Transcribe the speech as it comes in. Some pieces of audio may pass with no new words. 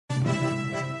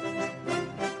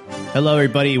Hello,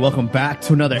 everybody. Welcome back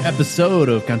to another episode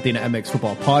of Cantina MX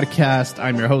Football Podcast.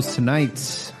 I'm your host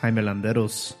tonight, Jaime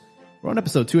Landeros. We're on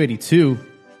episode 282.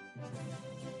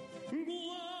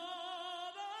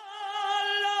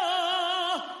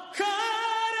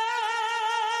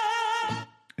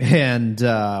 And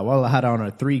Guadalajara on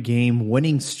a 3-game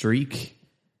winning streak,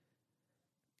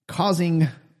 causing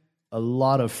a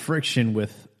lot of friction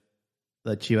with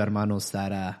the Chivermanos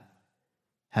that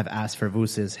have asked for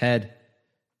Vuce's head.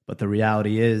 But the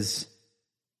reality is,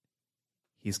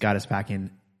 he's got us back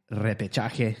in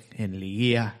repechaje in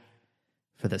Liguilla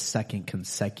for the second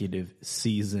consecutive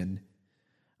season.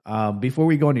 Before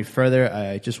we go any further,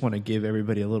 I just want to give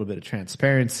everybody a little bit of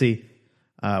transparency.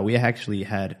 We actually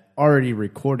had already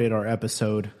recorded our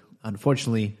episode.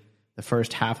 Unfortunately, the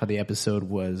first half of the episode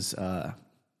was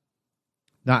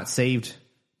not saved.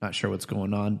 Not sure what's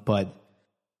going on, but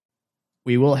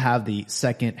we will have the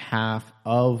second half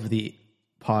of the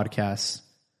podcast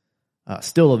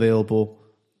still available.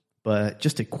 But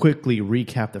just to quickly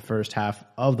recap the first half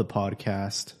of the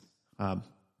podcast,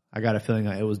 I got a feeling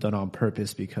that it was done on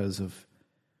purpose because of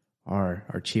our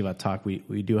Chivas talk.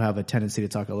 We do have a tendency to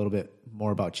talk a little bit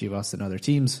more about Chivas than other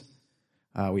teams.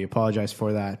 We apologize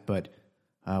for that, but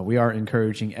we are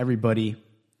encouraging everybody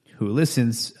who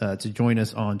listens to join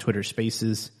us on Twitter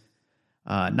Spaces.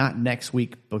 Not next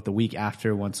week, but the week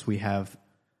after, once we have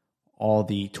all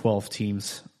the 12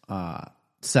 teams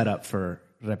set up for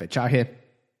repechaje.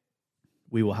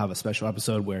 We will have a special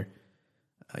episode where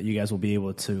you guys will be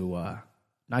able to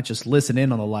not just listen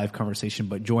in on the live conversation,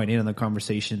 but join in on the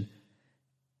conversation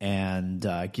and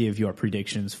give your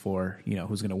predictions for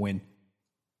who's going to win.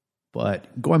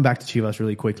 But going back to Chivas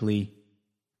really quickly,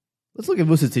 let's look at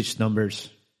Vucetic's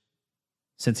numbers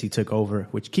since he took over,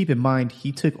 which keep in mind,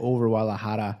 he took over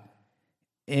Guadalajara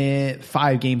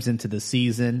 5 games into the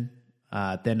season.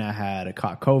 Then I had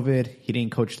caught COVID. He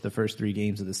didn't coach the first 3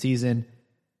 games of the season.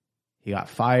 He got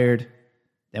fired.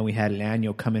 Then we had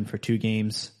Leaño come in for 2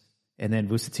 games. And then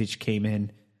Vucetic came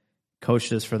in,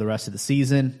 coached us for the rest of the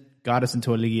season, got us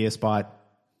into a Liguilla spot.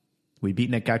 We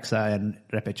beat Necaxa and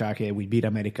repechaje. We beat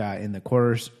America in the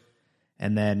quarters.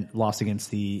 And then lost against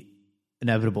the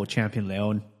inevitable champion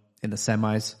León in the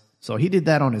semis. So he did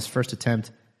that on his first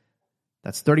attempt.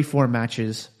 That's 34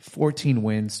 matches, 14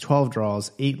 wins, 12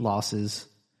 draws, 8 losses.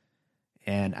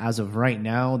 And as of right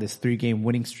now, this 3-game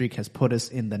winning streak has put us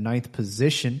in the 9th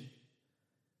position,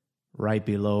 right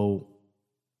below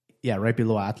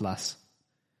Atlas,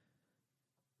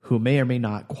 who may or may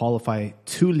not qualify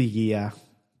to Liguilla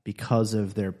because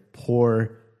of their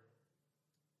poor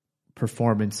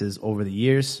performances over the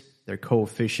years. Their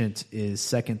coefficient is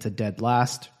second to dead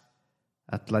last.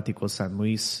 Atlético San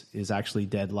Luis is actually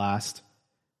dead last.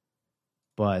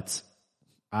 But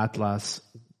Atlas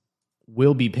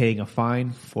will be paying a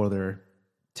fine for their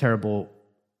terrible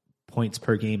points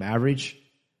per game average,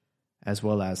 as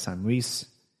well as San Luis,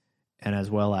 and as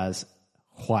well as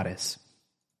Juárez.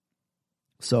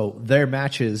 So their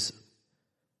matches,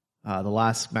 the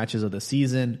last matches of the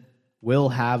season, will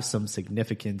have some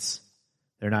significance.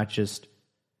 They're not just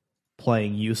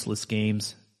playing useless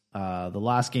games. The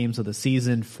last games of the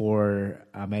season for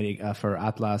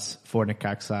Atlas, for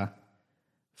Necaxa,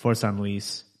 for San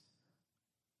Luis,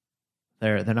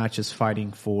 they're not just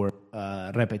fighting for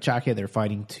repechaje, they're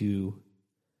fighting to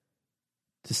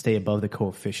stay above the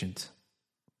coefficient.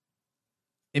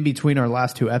 In between our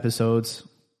last episode,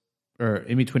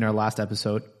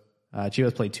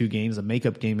 Chivas played 2 games, a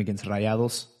makeup game against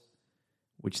Rayados,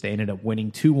 which they ended up winning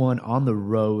 2-1 on the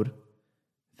road,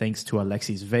 thanks to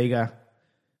Alexis Vega.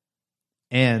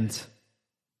 And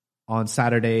on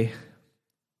Saturday,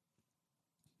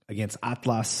 against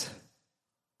Atlas,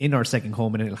 in our second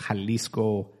home in El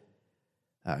Jalisco,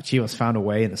 Chivas found a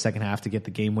way in the second half to get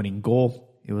the game-winning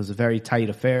goal. It was a very tight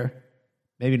affair.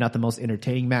 Maybe not the most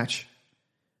entertaining match,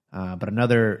 but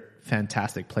another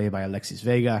fantastic play by Alexis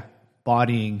Vega,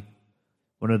 bodying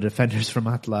one of the defenders from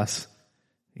Atlas.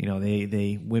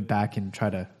 They went back and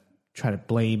try to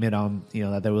blame it on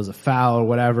that there was a foul or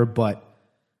whatever, but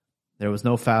there was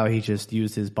no foul. He just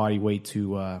used his body weight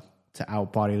to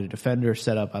outbody the defender,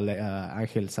 set up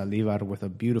Ángel Saldívar with a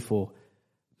beautiful,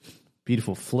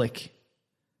 beautiful flick.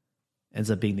 Ends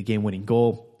up being the game-winning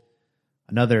goal.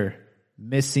 Another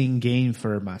missing game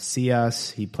for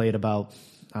Macias. He played about,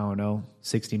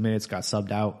 60 minutes, got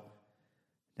subbed out.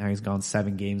 Now he's gone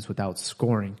 7 games without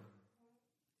scoring.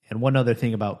 And one other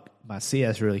thing about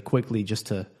Macias really quickly, just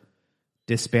to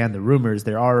disband the rumors,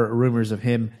 there are rumors of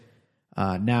him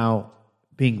now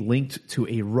being linked to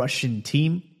a Russian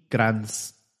team,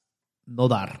 Krasnodar.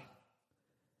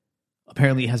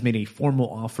 Apparently has made a formal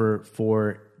offer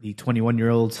for the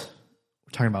 21-year-old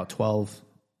We're talking about 12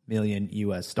 million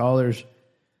US dollars.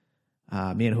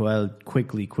 Me and Joel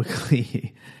quickly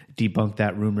debunked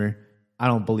that rumor. I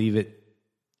don't believe it,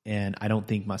 and I don't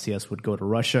think Macias would go to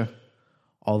Russia.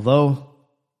 Although,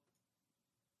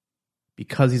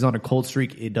 because he's on a cold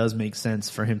streak, it does make sense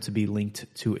for him to be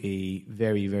linked to a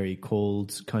very, very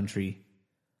cold country,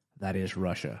 that is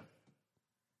Russia.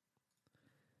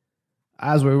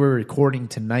 As we were recording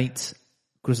tonight,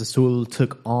 Cruz Azul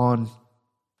took on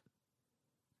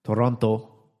Toronto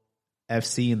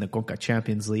FC in the Conca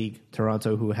Champions League.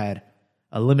 Toronto, who had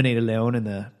eliminated León in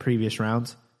the previous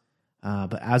rounds.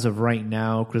 But as of right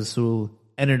now, Cruz Azul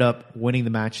ended up winning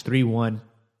the match 3-1.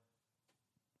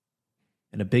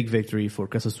 And a big victory for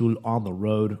Cruz Azul on the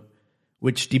road,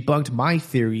 which debunked my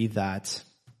theory that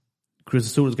Cruz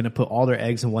Azul was going to put all their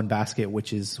eggs in one basket,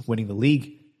 which is winning the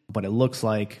league. But it looks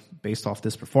like, based off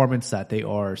this performance, that they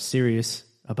are serious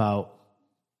about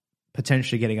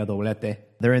potentially getting a doblete.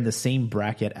 They're in the same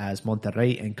bracket as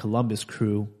Monterrey and Columbus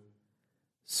Crew.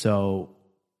 So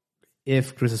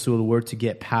if Cruz Azul were to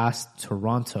get past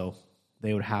Toronto,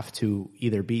 they would have to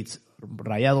either beat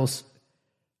Rayados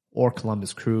or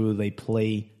Columbus Crew. They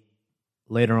play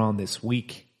later on this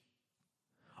week.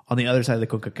 On the other side of the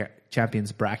Conca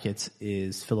Champions brackets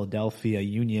is Philadelphia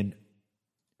Union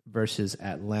versus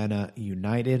Atlanta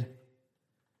United,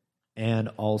 and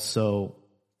also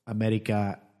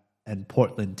America and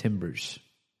Portland Timbers.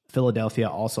 Philadelphia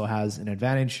also has an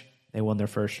advantage. They won their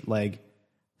first leg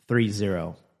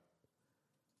 3-0.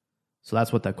 So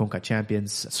that's what the Conca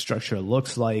Champions structure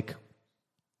looks like.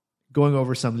 Going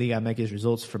over some Liga MX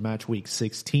results for match week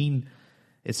 16.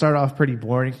 It started off pretty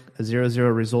boring. A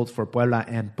 0-0 result for Puebla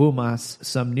and Pumas.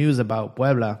 Some news about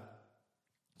Puebla,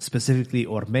 specifically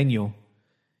Ormeño.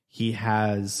 He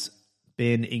has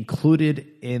been included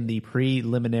in the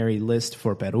preliminary list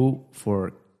for Peru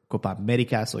for Copa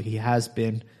America. So he has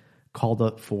been called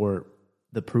up for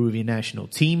the Peruvian national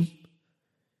team,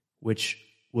 which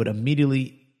would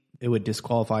immediately, it would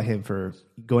disqualify him for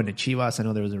going to Chivas. I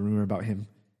know there was a rumor about him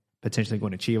potentially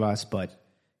going to Chivas, but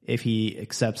if he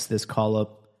accepts this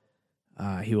call-up,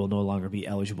 he will no longer be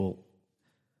eligible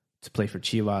to play for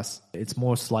Chivas. It's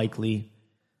most likely,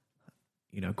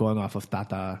 going off of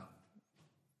Tata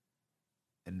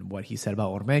and what he said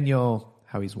about Ormeño,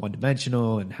 how he's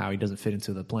one-dimensional and how he doesn't fit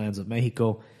into the plans of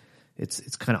Mexico,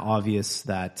 it's kind of obvious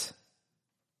that,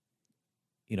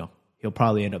 he'll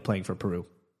probably end up playing for Peru.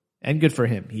 And good for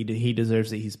him. He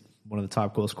deserves it. He's one of the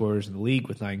top goal scorers in the league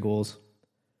with 9 goals.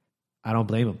 I don't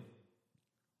blame him.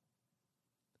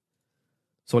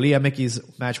 So Liga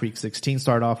MX match week 16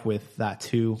 started off with that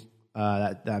too.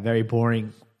 That very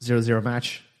boring 0-0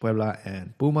 match, Puebla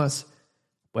and Pumas.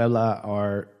 Puebla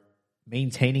are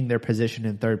maintaining their position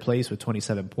in third place with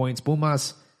 27 points.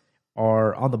 Pumas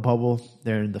are on the bubble.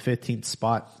 They're in the 15th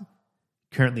spot,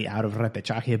 currently out of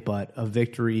repechaje, but a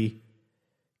victory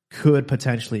could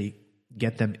potentially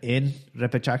get them in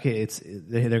repechaje.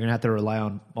 They're going to have to rely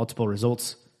on multiple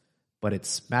results, but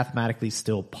it's mathematically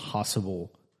still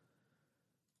possible.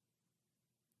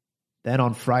 Then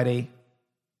on Friday,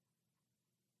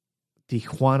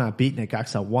 Tijuana beat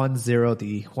Necaxa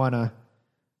 1-0. Tijuana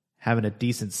having a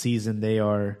decent season. They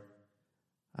are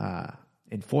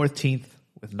in 14th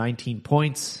with 19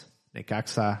 points.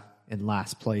 Necaxa in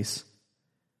last place.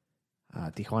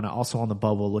 Tijuana also on the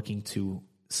bubble, looking to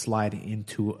slide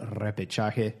into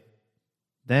repechaje.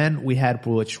 Then we had,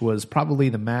 which was probably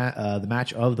the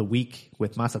match of the week,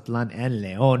 with Mazatlan and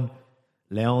León.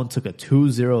 León took a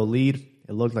 2-0 lead.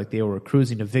 It looked like they were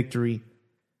cruising to victory,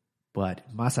 but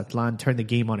Mazatlan turned the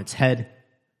game on its head,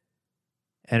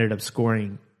 ended up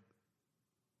scoring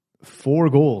 4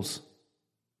 goals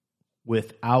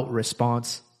without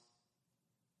response.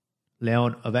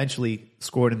 León eventually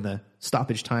scored in the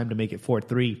stoppage time to make it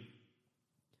 4-3.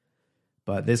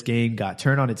 But this game got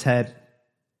turned on its head,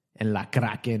 and La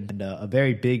Kraken, and a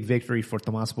very big victory for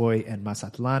Tomás Boy and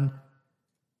Mazatlan.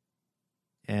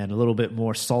 And a little bit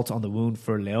more salt on the wound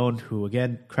for León, who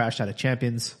again crashed out of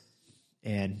Champions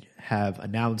and have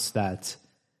announced that,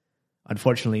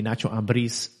 unfortunately, Nacho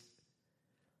Ambriz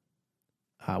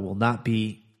will not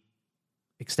be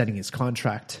extending his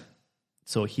contract.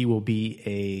 So he will be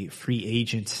a free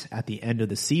agent at the end of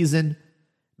the season.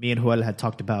 Me and Joel had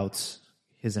talked about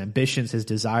his ambitions, his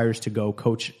desires to go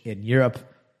coach in Europe,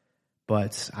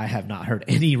 but I have not heard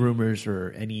any rumors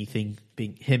or anything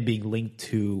being linked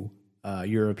to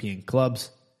European clubs.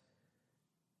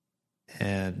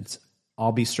 And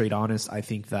I'll be straight honest, I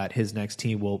think that his next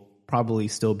team will probably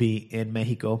still be in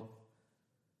Mexico,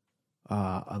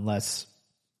 unless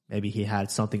maybe he had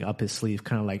something up his sleeve,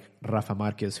 kind of like Rafa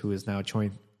Marquez, who has now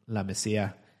joined La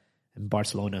Masia in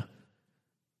Barcelona.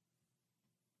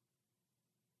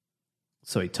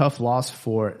 So a tough loss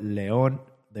for León.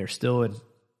 They're still in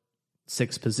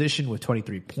 6th position with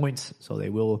 23 points, so they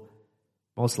will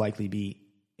most likely be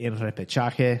in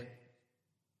repechaje.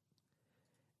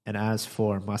 And as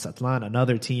for Mazatlan,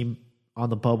 another team on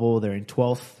the bubble, they're in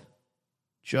 12th,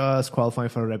 just qualifying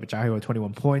for repechaje with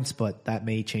 21 points, but that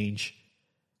may change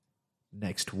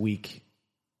next week.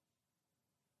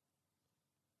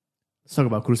 Let's talk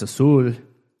about Cruz Azul.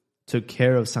 Took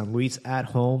care of San Luis at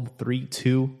home,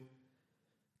 3-2.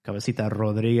 Cabecita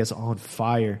Rodriguez on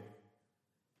fire.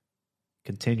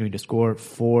 Continuing to score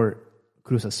for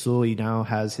Cruz Azul. He now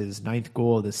has his 9th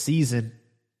goal of the season.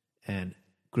 And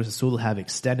Cruz Azul have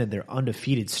extended their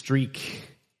undefeated streak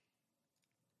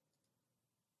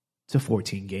to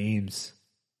 14 games.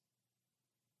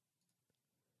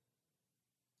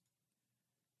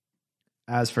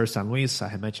 As for San Luis, I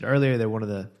had mentioned earlier, they're one of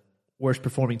the worst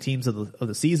performing teams of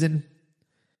the season.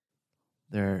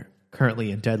 They're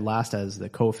currently in dead last as the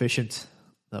coefficient,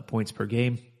 the points per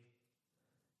game.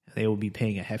 They will be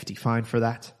paying a hefty fine for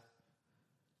that.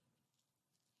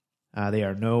 They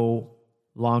are no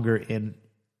longer in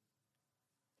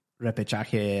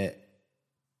repechaje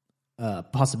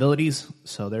possibilities,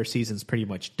 so their season's pretty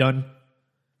much done.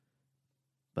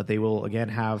 But they will again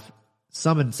have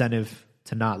some incentive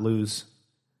to not lose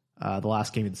the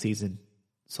last game of the season,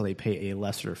 so they pay a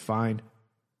lesser fine.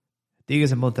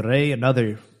 Tigres and Monterrey,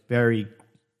 another very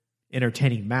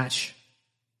entertaining match.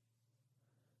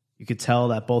 You could tell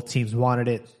that both teams wanted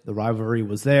it. The rivalry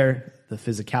was there. The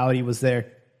physicality was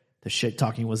there. The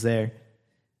shit-talking was there.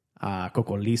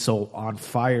 Cocolizo on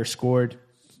fire scored.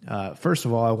 First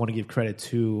of all, I want to give credit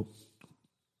to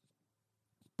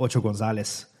Pocho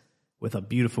Gonzalez with a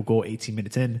beautiful goal 18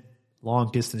 minutes in.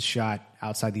 Long-distance shot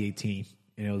outside the 18.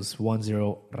 And it was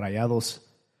 1-0 Rayados.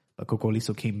 But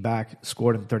Cocolizo came back,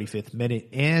 scored in the 35th minute,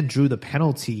 and drew the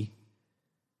penalty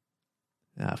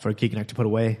for Gignac to put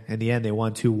away. In the end, they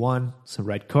won 2-1. Some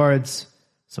red cards,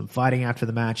 some fighting after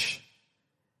the match.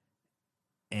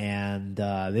 And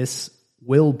this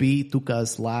will be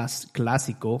Tuca's last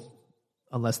Clásico,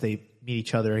 unless they meet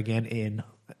each other again in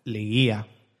Liguilla.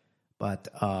 But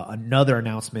another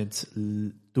announcement,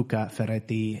 Tuca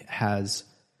Ferretti has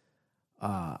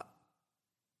not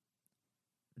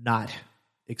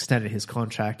extended his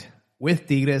contract with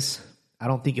Tigres. I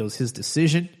don't think it was his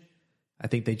decision. I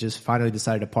think they just finally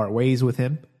decided to part ways with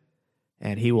him.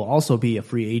 And he will also be a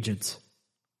free agent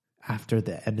after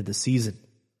the end of the season.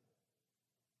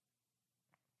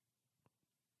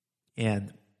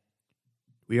 And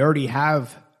we already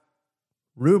have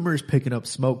rumors picking up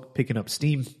smoke, picking up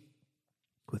steam,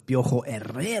 with Piojo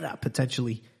Herrera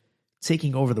potentially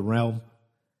taking over the realm.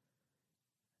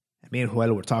 And me and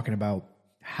Joel were talking about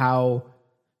how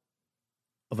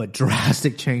of a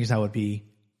drastic change that would be,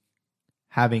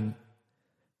 having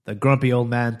the grumpy old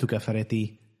man Tuca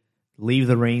Ferretti leave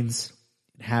the reins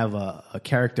and have a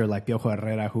character like Piojo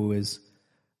Herrera, who is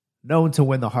known to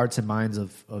win the hearts and minds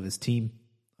of his team,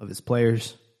 of his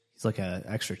players. He's like an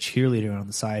extra cheerleader on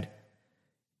the side.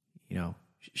 You know,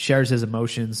 shares his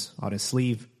emotions on his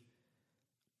sleeve.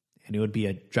 And it would be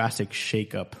a drastic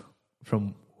shakeup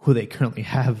from who they currently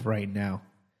have right now.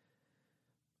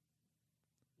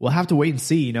 We'll have to wait and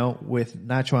see, you know, with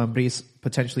Nacho Ambriz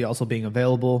potentially also being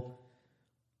available.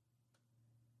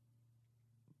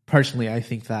 Personally, I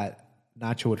think that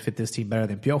Nacho would fit this team better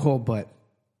than Piojo, but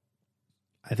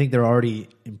I think they're already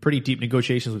in pretty deep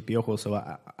negotiations with Piojo, so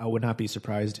I would not be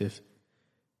surprised if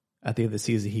at the end of the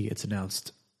season he gets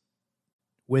announced.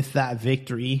 With that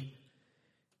victory,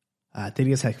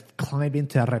 Tigres have climbed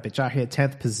into repechaje,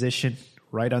 10th position,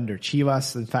 right under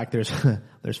Chivas. In fact,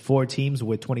 there's 4 teams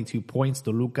with 22 points: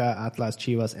 Toluca, Atlas,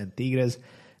 Chivas, and Tigres.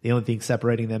 The only thing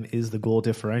separating them is the goal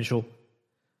differential.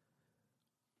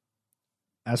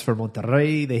 As for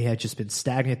Monterrey, they had just been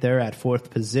stagnant there at 4th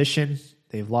position.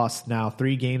 They've lost now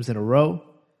 3 games in a row.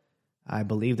 I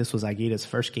believe this was Aguirre's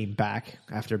first game back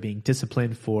after being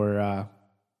disciplined for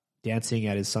dancing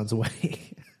at his son's wedding.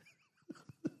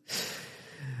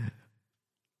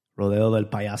 Rodeo del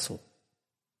Payaso.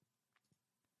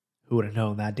 Who would have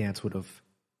known that dance would have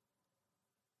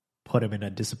put him in a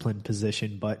disciplined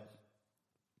position? But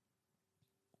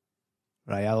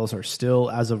Rayados are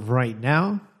still, as of right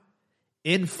now,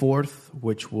 in 4th,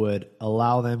 which would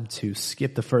allow them to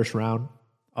skip the first round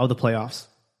of the playoffs.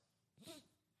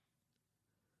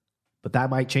 But that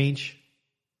might change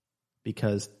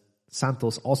because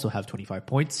Santos also have 25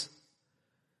 points,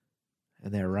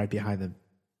 and they're right behind them.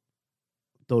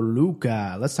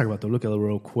 Toluca. Let's talk about Toluca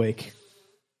real quick.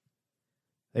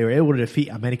 They were able to defeat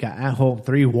America at home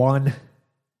 3-1.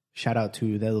 Shout out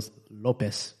to Delos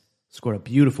Lopez. Scored a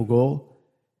beautiful goal.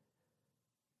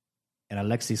 And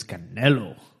Alexis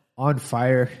Canelo on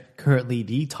fire, currently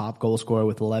the top goal scorer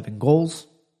with 11 goals,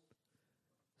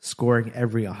 scoring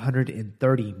every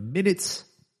 130 minutes.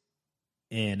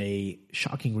 And a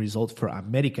shocking result for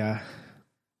America,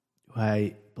 who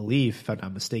I believe, if I'm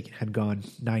not mistaken, had gone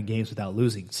 9 games without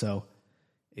losing. So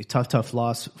a tough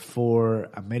loss for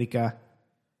America.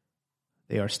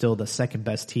 They are still the second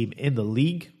best team in the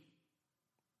league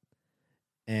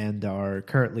and are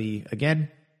currently, again,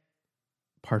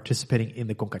 participating in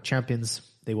the Conca Champions.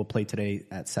 They will play today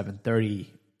at 7:30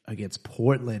 against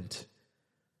Portland.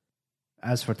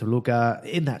 As for Toluca,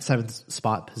 in that 7th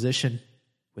spot position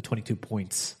with 22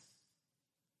 points.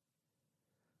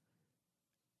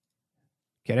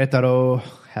 Querétaro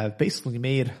have basically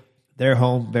made their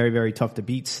home very, very tough to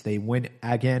beat. They win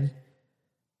again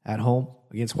at home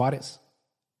against Juárez,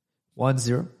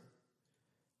 1-0.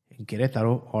 And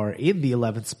Querétaro are in the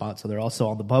 11th spot, so they're also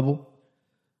on the bubble.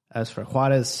 As for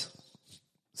Juárez,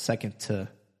 second to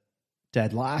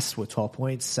dead last with 12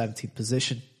 points, 17th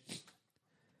position.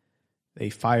 They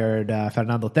fired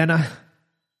Fernando Tena,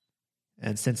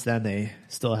 and since then they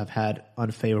still have had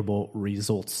unfavorable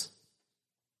results.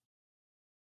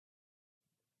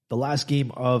 The last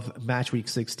game of match week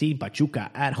 16, Pachuca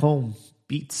at home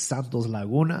beat Santos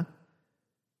Laguna.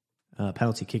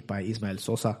 Penalty kick by Ismael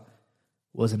Sosa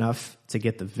was enough to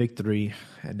get the victory.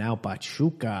 And now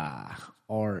Pachuca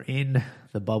are in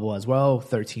the bubble as well.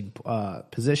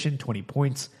 13th position, 20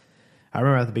 points. I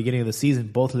remember at the beginning of the season,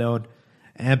 both León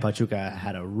and Pachuca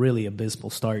had a really abysmal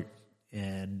start.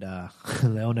 And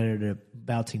León ended up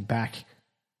bouncing back.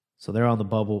 So they're on the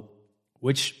bubble,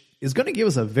 which is going to give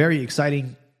us a very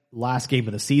exciting last game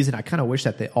of the season. I kind of wish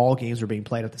that all games were being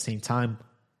played at the same time,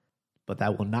 but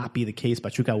that will not be the case.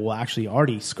 Pachuca will actually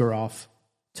already score off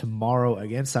tomorrow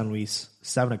against San Luis,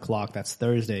 7 o'clock. That's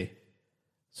Thursday.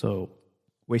 So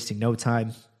wasting no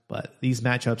time. But these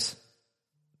matchups,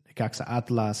 Necaxa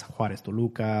Atlas, Juárez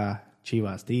Toluca,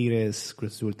 Chivas Tigres,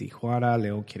 Cruz Azul Tijuana,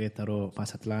 León Querétaro,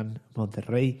 Mazatlán,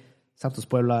 Monterrey, Santos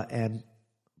Puebla, and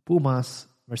Pumas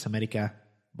versus America,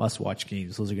 must-watch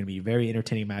games. Those are going to be very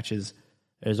entertaining matches.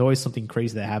 There's always something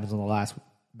crazy that happens on the last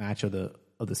match of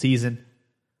the season.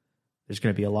 There's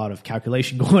going to be a lot of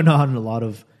calculation going on, a lot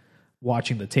of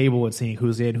watching the table and seeing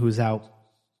who's in, who's out.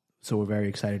 So we're very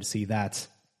excited to see that.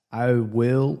 I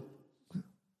will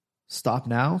stop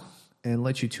now and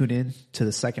let you tune in to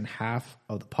the second half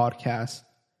of the podcast.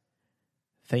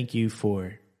 Thank you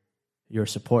for your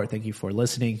support. Thank you for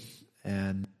listening.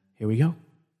 And here we go.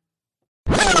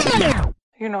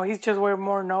 You know, he's just way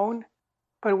more known.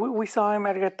 But we saw him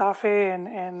at Getafe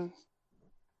and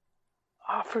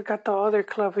I forgot the other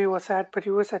club he was at, but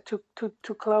he was at two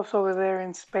clubs over there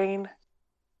in Spain.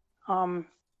 And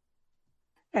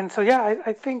so, yeah,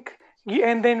 I think,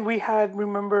 and then we had,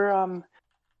 remember,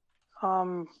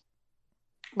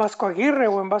 Vasco Aguirre,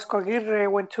 when Vasco Aguirre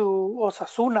went to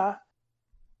Osasuna,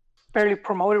 barely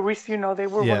promoted. You know, they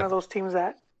were one of those teams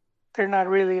that they're not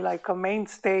really like a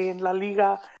mainstay in La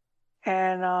Liga.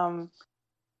 And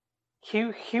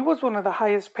he was one of the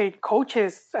highest paid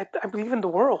coaches, I believe, in the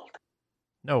world.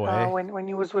 No way. When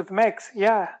he was with Mex,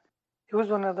 yeah, he was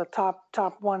one of the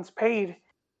top ones paid.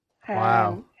 And,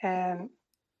 wow.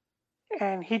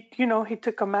 And he, you know, he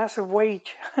took a massive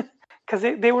wage because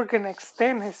they were going to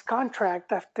extend his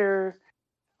contract after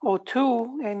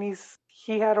 2002, and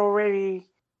he had already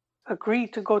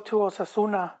agreed to go to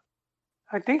Osasuna.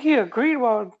 I think he agreed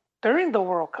during the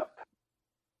World Cup.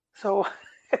 So.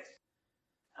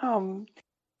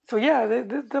 So yeah,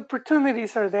 the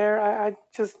opportunities are there. I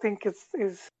just think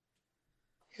it's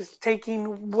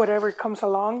taking whatever comes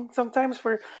along sometimes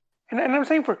and I'm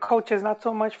saying for coaches, not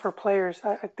so much for players.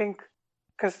 I think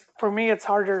because for me it's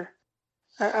harder.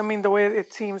 I mean, the way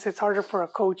it seems, it's harder for a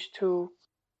coach to,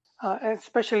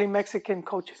 especially Mexican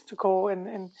coaches, to go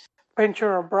and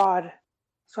venture abroad.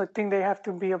 So I think they have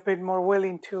to be a bit more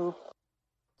willing to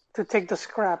take the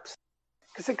scraps.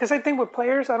 Because I think with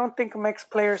players, I don't think Mex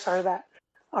players are that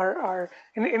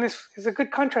and it's a good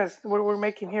contrast what we're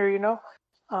making here, you know.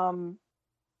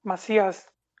 Macias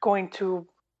going to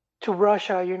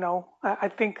Russia, you know. I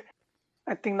think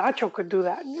Nacho could do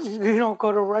that. You know,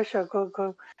 go to Russia,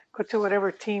 go to whatever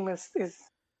team is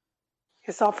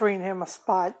offering him a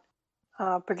spot.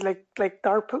 But like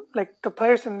the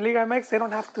players in Liga MX, they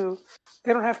don't have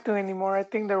to anymore. I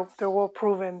think they're well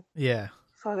proven. Yeah.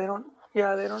 So they don't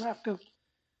have to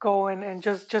go and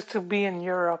just to be in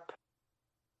Europe.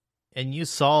 And you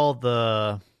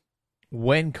saw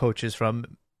when coaches from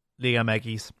Liga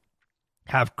MX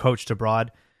have coached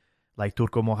abroad, like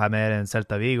Turco Mohamed and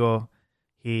Celta Vigo.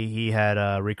 He had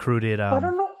recruited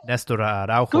Nestor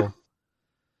Araujo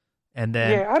And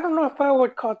then, Yeah, I don't know if I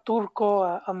would call Turco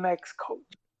a Mex coach.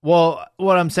 well,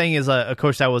 what I'm saying is a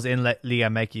coach that was in Liga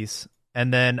MX,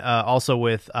 and then also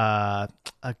with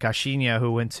Caixinha,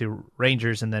 who went to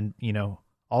Rangers, and then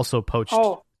also poached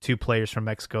Oh, two players from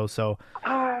Mexico. So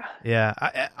uh, yeah,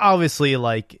 obviously,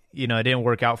 like it didn't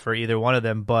work out for either one of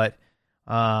them, but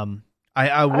I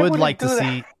I would wouldn't like to do that.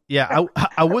 see, yeah,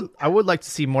 I would like to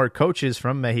see more coaches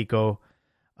from Mexico,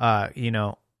 you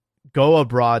know, go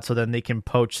abroad so then they can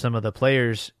poach some of the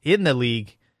players in the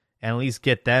league and at least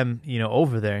get them,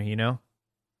 over there,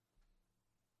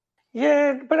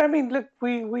 Yeah, but I mean, look,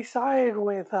 we saw it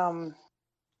with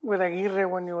Aguirre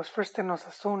when he was first in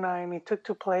Osasuna, and he took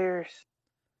two players.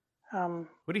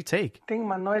 What do you take? I think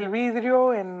Manuel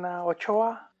Vidrio and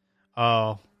Ochoa,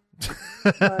 Oh,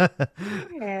 uh,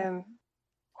 and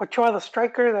Ochoa, the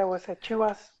striker that was at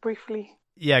Chivas briefly.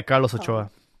 yeah, Carlos Um, Ochoa.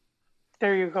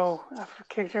 there you go.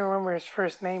 Can't remember his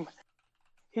first name.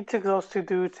 He took those two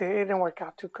dudes. It didn't work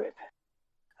out too good.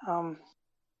 Um,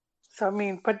 so I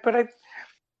mean, but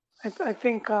I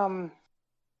think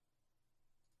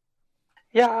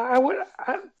yeah,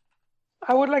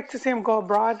 I would like to see him go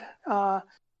abroad.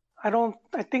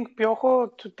 I think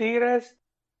Piojo to Tigres,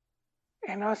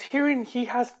 and I was hearing he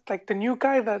has like the new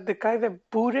guy, the guy that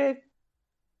booted.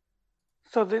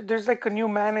 So there's like a new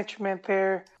management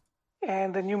there,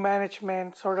 and the new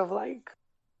management sort of like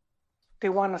they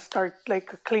want to start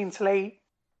like a clean slate.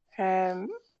 And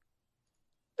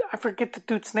I forget the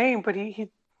dude's name, but he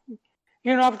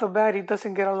off the bat he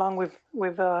doesn't get along with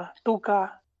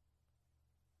Tuca,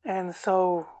 and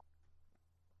so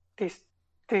they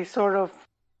they sort of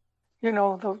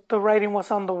the writing was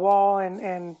on the wall,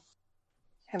 and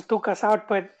Tuca's out,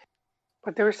 but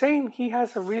they were saying he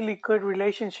has a really good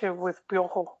relationship with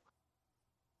Piojo,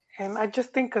 and I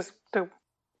just think because the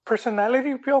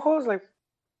personality of Piojo is like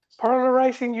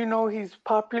polarizing, he's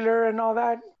popular and all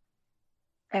that,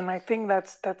 and I think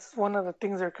that's one of the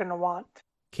things they're gonna want.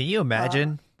 Can you Uh,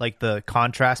 imagine like the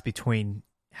contrast between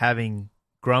having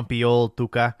grumpy old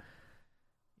Tuca?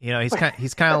 He's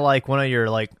kind of like one of your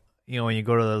like when you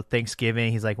go to the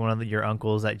Thanksgiving, he's like one of your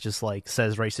uncles that just like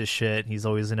says racist shit. He's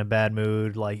always in a bad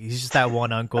mood. Like he's just that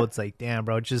one uncle. It's like, damn,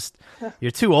 bro, just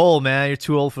you're too old, man. You're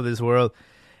too old for this world.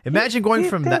 Imagine going he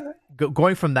from that does,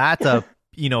 going from that to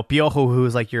Piojo,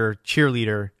 who's like your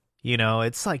cheerleader.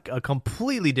 It's like a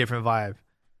completely different vibe.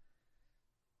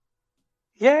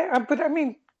 yeah, but I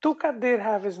mean, Tuca did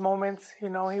have his moments. He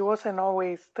wasn't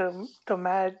always the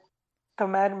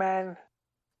madman.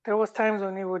 There was times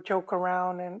when he would joke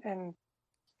around and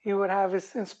he would have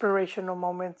his inspirational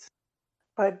moments.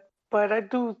 But I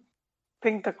do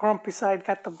think the grumpy side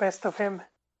got the best of him.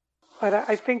 But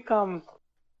I think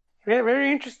very,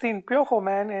 very interesting Piojo,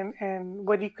 man, and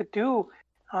what he could do.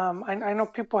 I know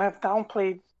people have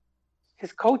downplayed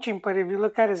his coaching, but if you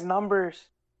look at his numbers,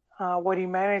 what he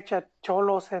managed at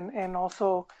Cholos and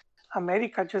also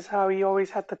America, just how he always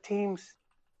had the teams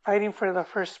fighting for the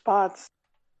first spots,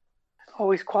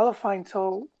 always qualifying.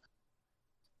 So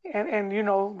and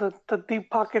the deep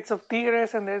pockets of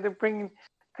Tigres, and they're bringing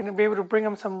going to be able to bring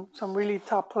them some really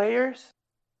top players.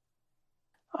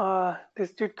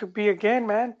 This dude could be again,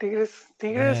 man. Tigres.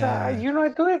 Yeah. I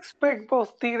do expect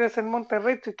both Tigres and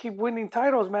Monterrey to keep winning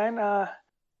titles, man.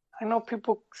 I know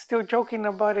people still joking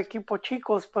about Equipo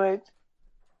Chicos, but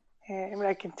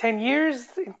like in 10 years,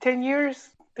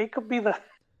 they could be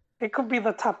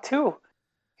the top two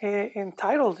in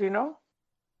titles.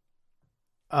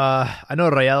 I know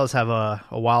Rayados have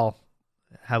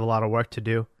a lot of work to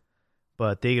do,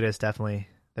 but Tigres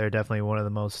they're definitely one of the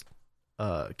most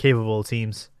capable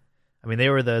teams. I mean, they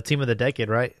were the team of the decade,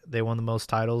 right? They won the most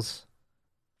titles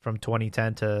from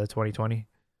 2010 to 2020.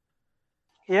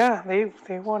 Yeah,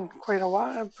 they won quite a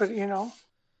while, but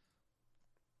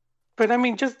I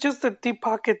mean, just the deep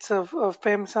pockets of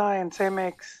FEMSA and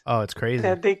CEMEX Oh, it's crazy.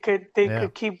 that they Yeah.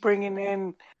 could keep bringing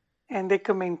in, and they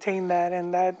could maintain that,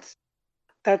 and that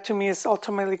to me is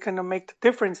ultimately going to make the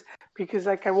difference because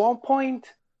like at one point,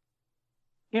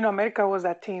 America was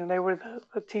that team. They were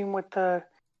the team with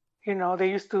they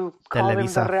used to call them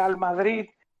Televisa.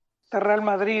 The Real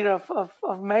Madrid of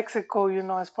Mexico.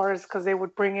 As far as because they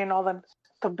would bring in all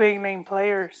the big name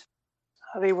players,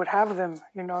 they would have them.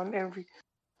 And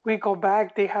we go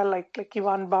back, they had like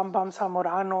Ivan Bam Bam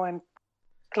Zamorano and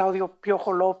Claudio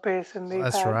Piojo Lopez, and they've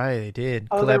That's had right. They did.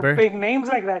 other Kleber. big names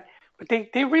like that. But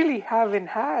they really haven't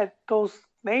had those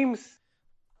names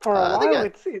for a They while. got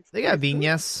It's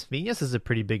Viñas. Viñas is a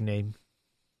pretty big name.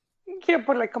 yeah,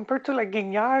 but like compared to like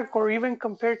Guignac or even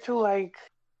compared to like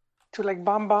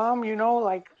Bam Bam,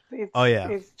 like Oh yeah.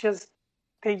 it's just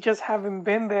they just haven't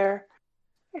been there,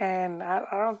 and I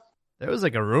don't. There was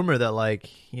like a rumor that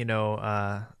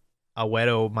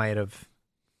Agüero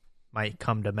might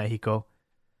come to Mexico,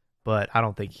 but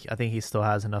I think he still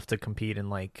has enough to compete in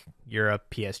like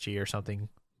Europe, PSG or something.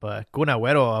 But Kun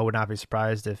Agüero, I would not be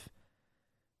surprised if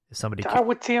somebody. I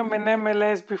would see him in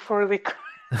MLS before they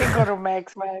go to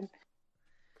Max, man.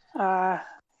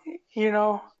 You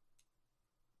know.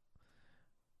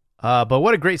 But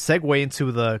what a great segue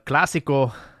into the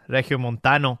Clásico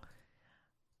Regiomontano.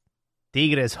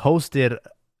 Tigres hosted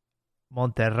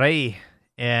Monterrey,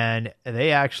 and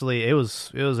it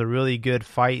was a really good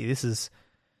fight. This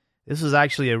was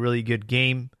actually a really good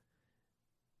game.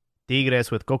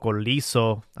 Tigres with Coco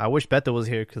Liso. I wish Beto was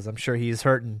here because I'm sure he's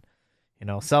hurting.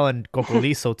 Selling Coco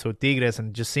Liso to Tigres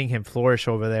and just seeing him flourish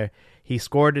over there. He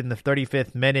scored in the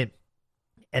 35th minute,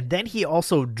 and then he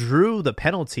also drew the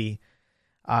penalty.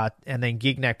 And then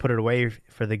Gignac put it away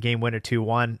for the game winner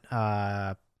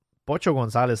 2-1. Pocho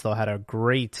Gonzalez, though, had a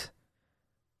great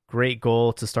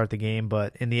goal to start the game.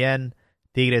 But in the end,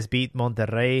 Tigres beat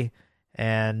Monterrey.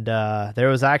 And there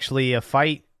was actually a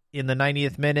fight in the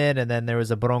 90th minute. And then there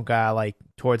was a bronca like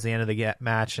towards the end of the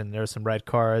match. And there were some red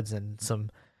cards and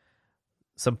some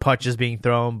punches being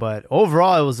thrown. But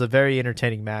overall, it was a very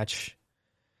entertaining match.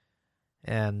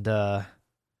 And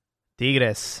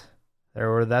Tigres...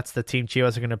 that's the team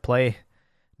Chivas are going to play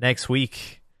next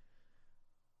week.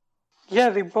 Yeah,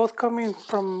 they both coming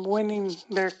from winning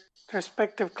their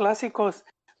respective clásicos,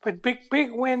 but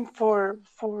big win for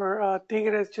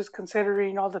Tigres, just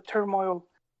considering all the turmoil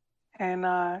and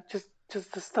just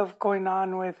the stuff going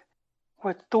on with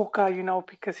Tuca,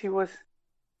 because he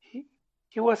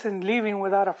wasn't leaving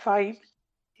without a fight.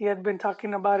 He had been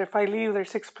talking about, if I leave,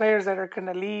 there's 6 players that are going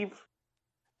to leave,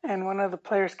 and one of the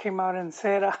players came out and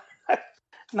said.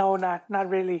 No, not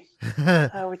really,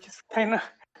 which is kind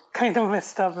of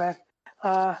messed up, man.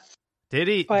 Did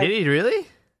he really?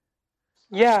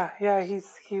 Yeah,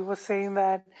 he was saying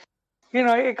that,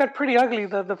 it got pretty ugly,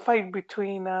 the fight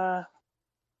between the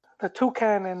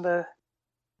Toucan and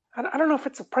I don't know if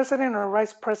it's a president or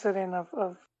vice president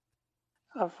of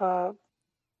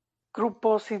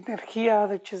Grupo Sinergia,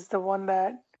 which is the one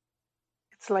that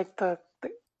it's like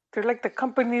they're like the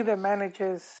company that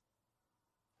manages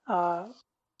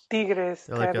Tigres.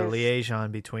 They're like a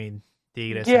liaison between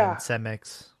Tigres and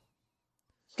Cemex.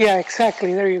 Yeah,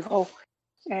 exactly. There you go.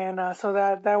 And so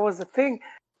that was the thing.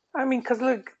 I mean, because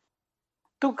look,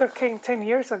 Tuca came 10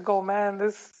 years ago, man.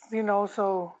 This,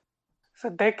 so it's a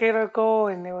decade ago,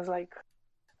 and it was like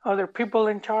other people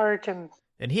in charge. And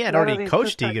he had already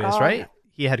coached Tigres, right?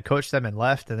 He had coached them and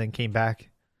left and then came back.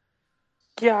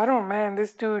 Yeah, I don't know, man.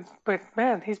 This dude, but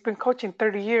man, he's been coaching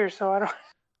 30 years, so I don't.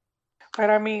 But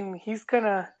I mean, he's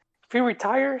gonna. If he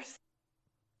retires,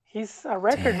 he's a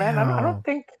record, man. I don't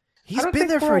think he's been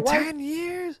there for 10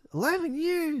 years, 11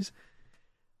 years.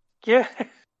 Yeah.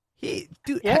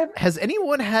 Has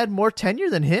anyone had more tenure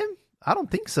than him? I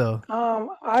don't think so.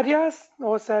 Arias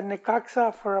was at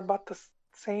Necaxa for about the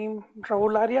same.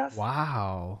 Raúl Arias.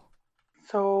 Wow.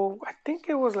 So I think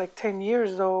it was like 10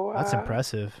 years, though. That's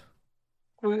impressive.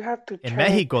 We have to. In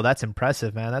Mexico, that's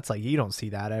impressive, man. That's like you don't see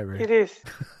that ever. It is.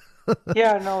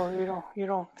 Yeah, no, you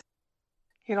don't.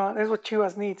 That's what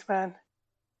Chivas needs, man.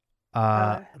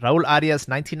 Raúl Arias,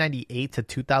 1998 to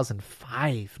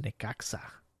 2005, Necaxa.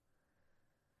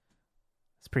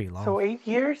 It's pretty long. So 8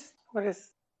 years? What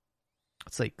is?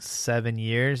 It's like 7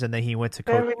 years, and then he went to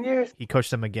coach. 7 years. He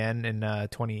coached them again in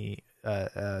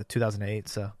 2008.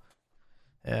 So,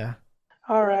 yeah.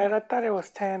 All right, I thought it was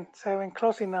 10, 7,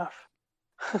 close enough.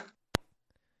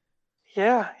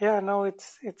 Yeah, no,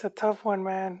 it's a tough one,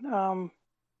 man.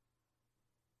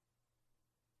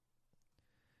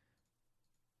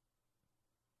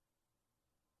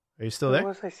 Are you still there?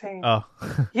 What was I saying? Oh.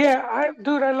 Yeah, I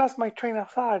lost my train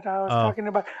of thought. I was talking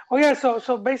about. Oh yeah,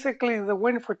 so basically the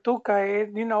win for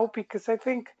Tuca, because I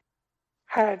think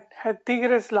had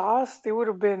Tigres lost, it would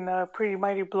have been a pretty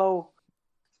mighty blow.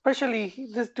 Especially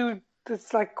this dude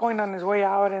that's like going on his way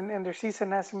out, and their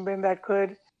season hasn't been that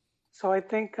good. So I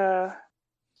think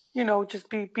just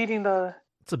beating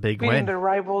it's a big win. Beating their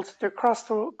rivals, their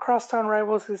crosstown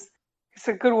rivals is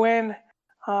a good win.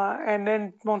 And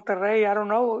then Monterrey, I don't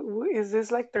know, is this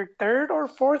like their 3rd or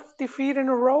 4th defeat in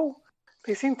a row?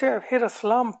 They seem to have hit a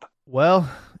slump. Well,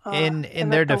 in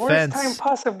their defense, worst time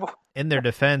possible. In their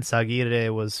defense, Aguirre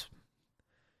was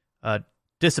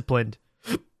disciplined,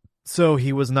 so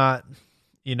he was not,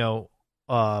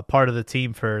 part of the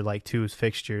team for like 2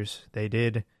 fixtures. They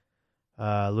did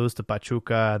lose to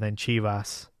Pachuca and then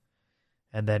Chivas,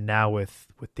 and then now with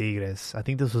Tigres. I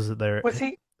think this was I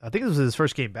think this was his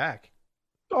first game back.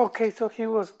 Okay, so he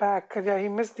was back. Yeah, he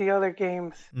missed the other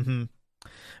games. Mm-hmm.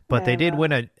 But they And did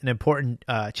win an important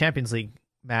Champions League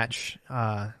match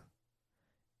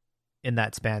in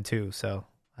that span too. So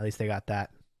at least they got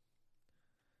that.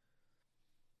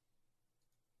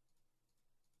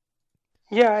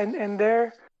 yeah, and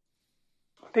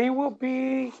they will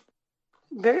be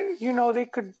there. You know, they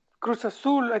could Cruz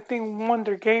Azul. I think won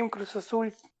their game. Cruz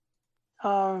Azul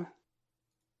um,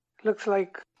 looks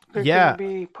like they're gonna Yeah.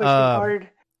 be pushing Um, hard.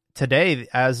 Today,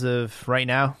 as of right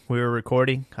now, we were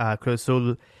recording. Cruz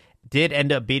Azul did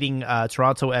end up beating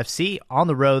Toronto FC on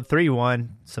the road 3-1.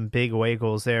 Some big away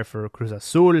goals there for Cruz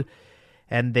Azul.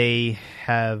 And they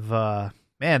have,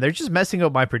 man, they're just messing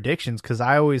up my predictions because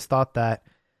I always thought that,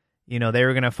 they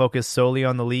were going to focus solely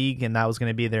on the league and that was going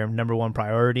to be their number one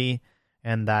priority.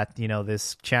 And that,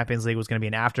 this Champions League was going to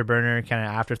be an afterburner, kind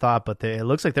of afterthought. But it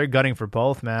looks like they're gunning for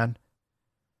both, man.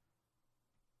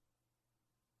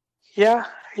 Yeah,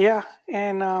 yeah,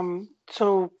 and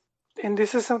and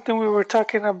this is something we were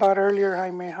talking about earlier,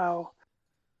 Jaime. How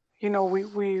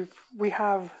we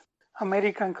have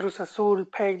America and Cruz Azul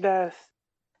pegged as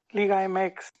Liga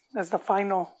MX as the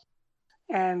final,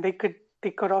 and they could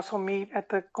also meet at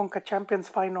the Conca Champions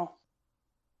final.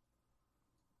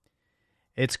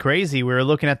 It's crazy. We were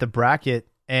looking at the bracket,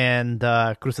 and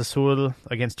Cruz Azul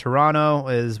against Toronto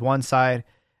is one side.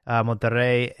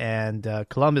 Monterrey and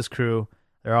Columbus Crew,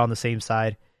 they're all on the same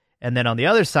side. And then on the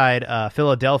other side,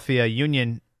 Philadelphia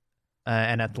Union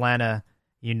and Atlanta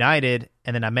United,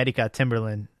 and then America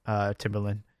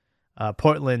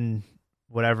Portland,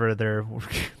 whatever their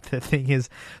the thing is.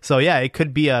 So yeah, it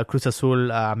could be a Cruz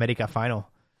Azul America final.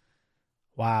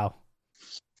 Wow.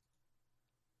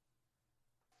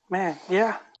 Man,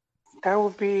 yeah, that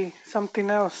would be something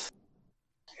else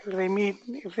if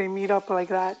they meet up like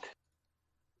that.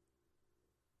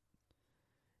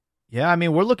 Yeah, I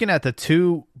mean, we're looking at the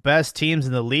two best teams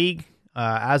in the league.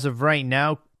 As of right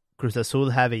now, Cruz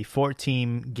Azul have a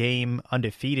 14-game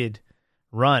undefeated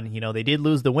run. They did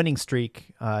lose the winning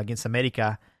streak against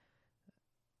America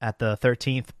at the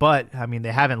 13th, but, I mean,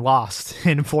 they haven't lost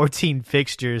in 14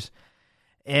 fixtures.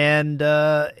 And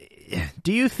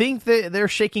do you think that they're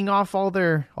shaking off all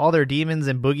their demons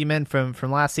and boogeymen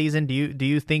from last season? Do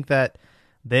you think that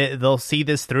they'll see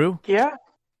this through? Yeah,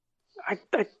 I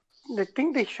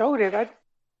think they showed it.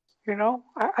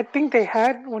 I think they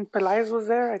had when Pelaez was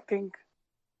there. I think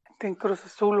Cruz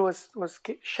Azul was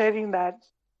shedding that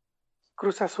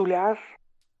Cruz Azulear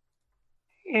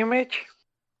image,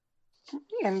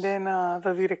 and then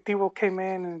the directivo came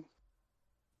in and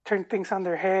turned things on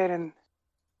their head, and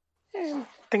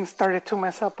things started to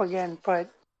mess up again. But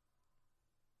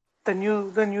the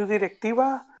new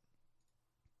directiva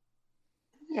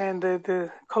and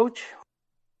the coach,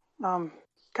 God,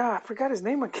 I forgot his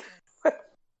name again.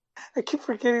 I keep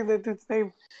forgetting that dude's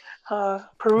name.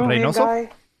 Peruvian Reynoso? guy.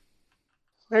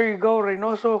 There you go,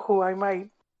 Reynoso, who I might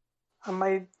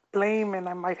blame and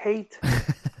I might hate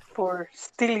for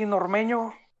stealing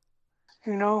Ormeño,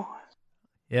 you know.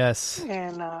 Yes.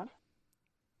 And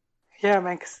yeah,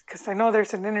 man, because I know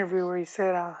there's an interview where he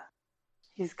said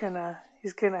he's gonna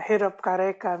hit up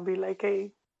Careca and be like,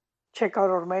 hey, check out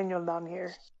Ormeño down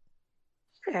here.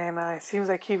 And it seems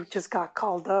like he just got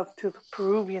called up to the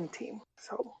Peruvian team,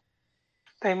 so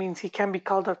that means he can be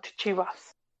called up to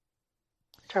Chivas,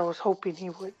 which I was hoping he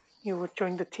would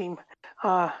join the team.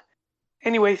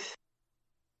 Anyways,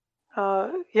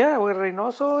 yeah, with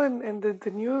Reynoso and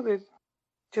the new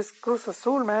just Cruz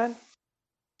Azul, man.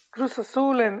 Cruz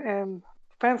Azul and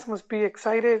fans must be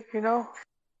excited,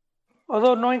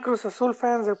 Although knowing Cruz Azul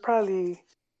fans, you're probably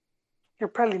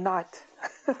not.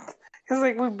 It's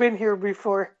like we've been here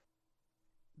before.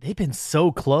 They've been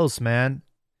so close, man.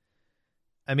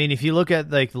 I mean, if you look at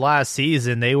like last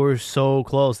season, they were so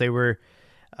close. They were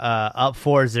up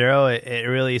 4-0. It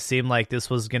really seemed like this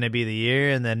was going to be the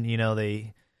year, and then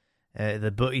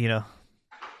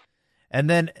and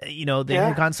then they Yeah,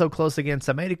 had gone so close against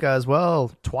America as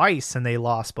well twice, and they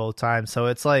lost both times. So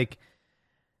it's like,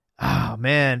 oh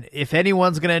man, if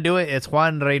anyone's gonna do it, it's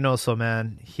Juan Reynoso,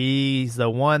 man. He's the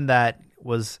one that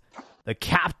was the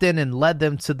captain and led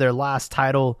them to their last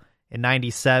title in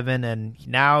 '97, and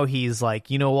now he's like,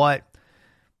 you know what?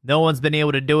 No one's been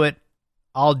able to do it.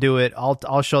 I'll do it.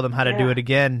 I'll show them how to do yeah, it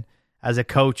again as a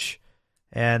coach.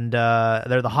 And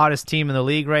they're the hottest team in the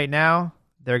league right now.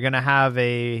 They're gonna have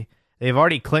they've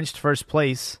already clinched first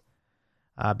place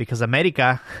because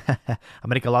America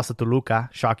lost to Toluca,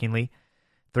 shockingly,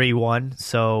 3-1.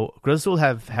 So Cruz Azul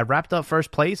have wrapped up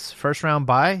first place, first round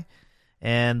bye,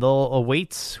 and they'll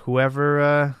await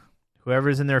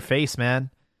whoever's in their face, man.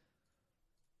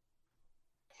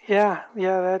 yeah.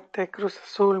 That Cruz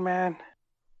Azul, man.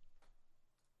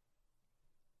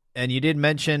 And you did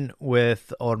mention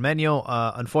with Ormeño,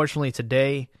 unfortunately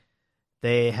today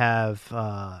they have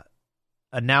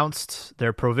announced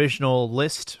their provisional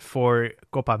list for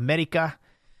Copa America,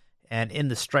 and in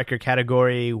the striker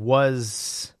category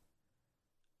was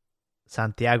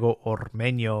Santiago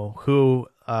Ormeño, who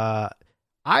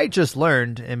I just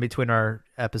learned in between our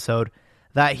episode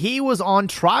that he was on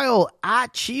trial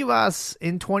at Chivas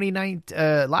in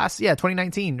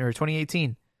 2019 or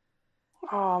 2018.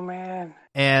 Oh man.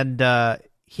 And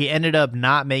he ended up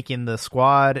not making the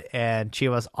squad, and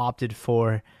Chivas opted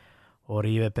for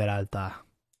Oribe Peralta.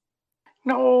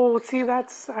 No, see,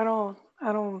 that's I don't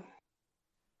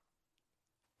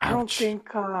Ouch.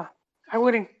 think I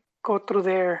wouldn't go through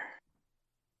there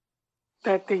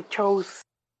that they chose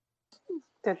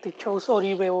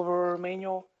Oribe over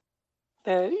Ormeño.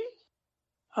 That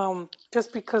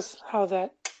just because how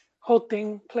that whole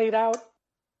thing played out,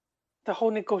 the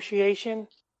whole negotiation.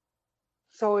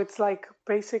 So it's like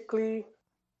basically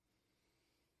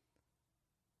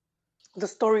the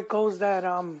story goes that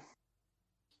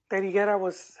Higuera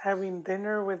was having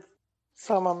dinner with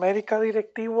some America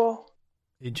directivo,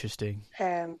 Interesting.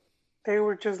 and they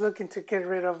were just looking to get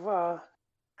rid of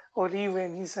Oribe,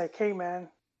 and he's like, "Hey man,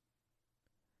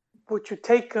 would you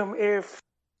take him if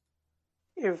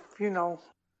you know?"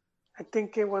 I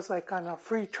think it was like on a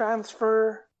free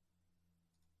transfer,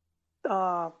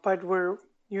 but we're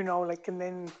like, and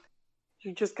then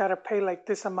you just gotta pay like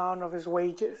this amount of his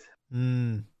wages.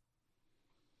 Mm.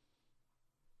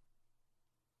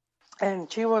 And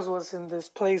Chivas was in this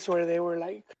place where they were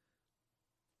like,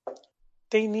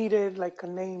 they needed like a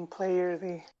name player.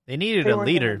 They needed they a weren't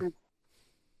leader.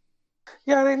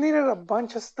 Yeah, they needed a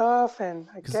bunch of stuff, and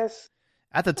I guess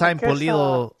At the time,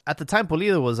 Pulido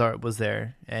was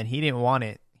there, and he didn't want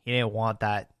it. He didn't want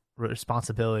that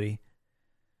responsibility.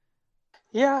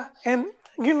 Yeah, and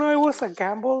it was a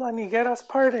gamble on Higuera's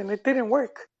part, and it didn't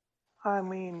work. I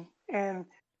mean, and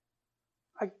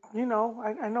I know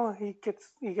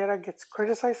Higuera gets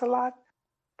criticized a lot,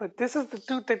 but this is the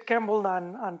dude that gambled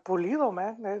on Pulido,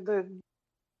 man. The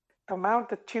amount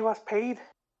that Chivas paid,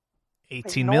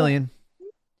 18 million.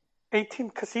 18,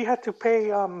 because he had to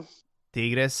pay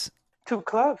Tigres 2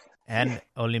 clubs and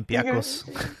Olympiacos.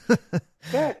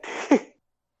 Yeah,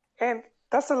 and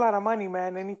that's a lot of money,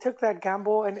 man. And he took that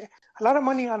gamble, and a lot of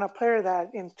money on a player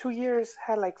that in 2 years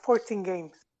had like 14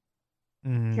 games.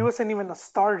 Mm-hmm. He wasn't even a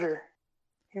starter.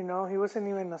 He wasn't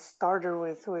even a starter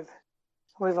with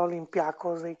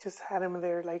Olympiacos. They just had him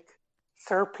there like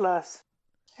surplus.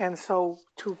 And so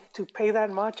to pay that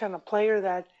much on a player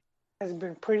that has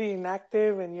been pretty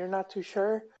inactive and you're not too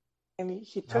sure, and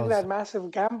he took that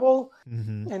massive gamble,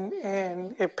 mm-hmm.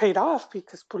 and it paid off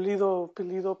because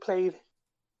Pulido played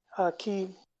a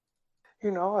key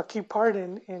part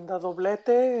in the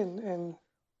doblete, and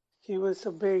he was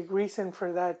a big reason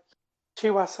for that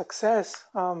Chivas success.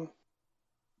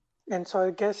 And so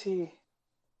I guess he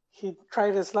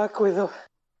tried his luck with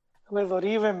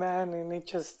Oribe, man, and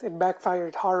it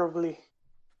backfired horribly.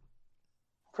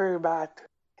 Very bad.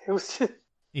 It was just...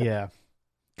 Yeah.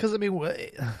 Because, I mean,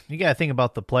 you got to think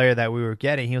about the player that we were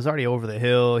getting. He was already over the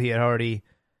hill. He had already,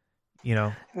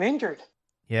 And injured.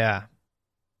 Yeah.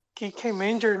 He came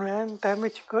injured, man.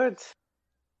 Damaged goods.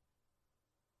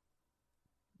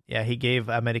 Yeah, he gave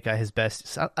America his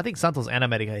best. I think Santos and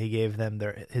America, he gave them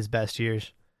his best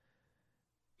years.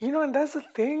 And that's the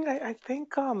thing. I think,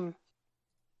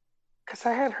 because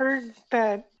I had heard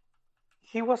that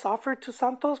he was offered to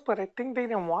Santos, but I think they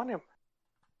didn't want him.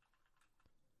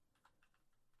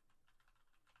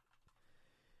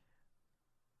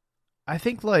 I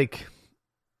think, because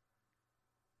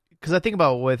I think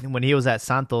about when he was at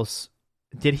Santos,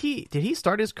 did he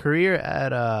start his career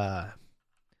at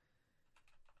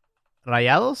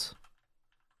Rayados?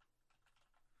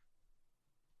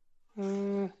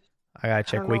 I gotta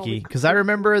check Wiki, because I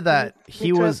remember that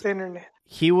he was Morelia,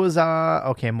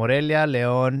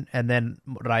 León, and then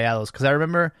Rayados. Because I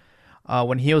remember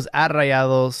when he was at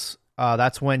Rayados,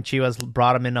 that's when Chivas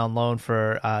brought him in on loan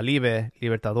for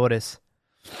Libertadores.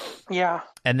 Yeah.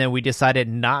 And then we decided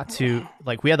not to,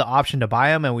 we had the option to buy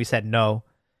him, and we said no.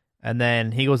 And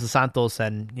then he goes to Santos,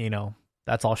 and,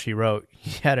 that's all she wrote.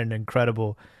 He had an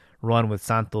incredible run with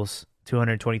Santos,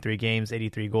 223 games,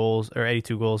 82 goals,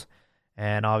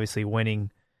 and obviously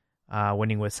winning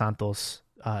with Santos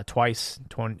twice,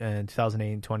 in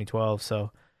 2008 and 2012.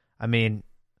 So, I mean,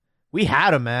 we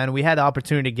had him, man. We had the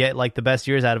opportunity to get, the best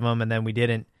years out of him, and then we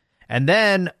didn't. And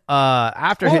then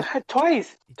after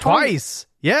twice.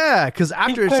 Yeah, because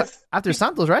after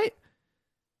Santos, right?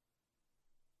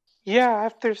 Yeah,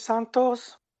 after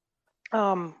Santos,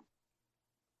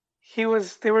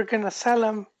 they were gonna sell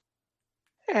him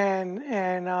and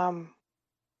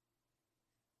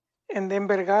and then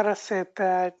Vergara said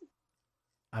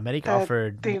America that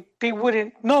offered. they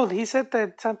wouldn't. No, he said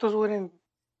that Santos wouldn't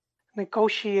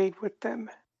negotiate with them,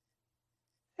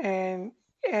 and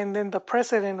and then the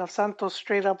president of Santos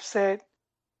straight up said,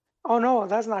 "Oh no,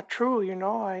 that's not true.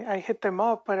 I hit them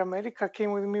up, but America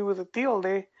came with me with a deal.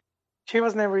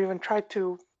 Chivas never even tried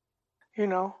to, you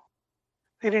know,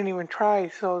 they didn't even try.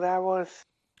 So that was."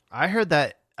 I heard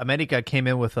that America came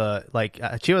in with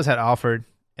Chivas had offered,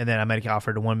 and then America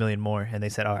offered 1 million more, and they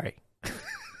said, "All right,"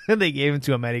 and they gave it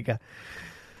to America.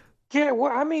 Yeah,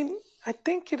 well, I mean, I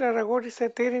think Iraragorri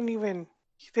said they didn't even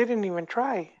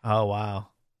try. Oh wow.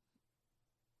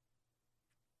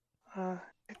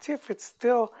 It's if it's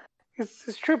still, it's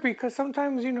trippy because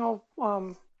sometimes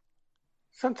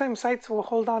sometimes sites will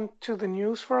hold on to the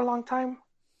news for a long time,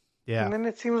 Yeah. and then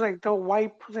it seems like they'll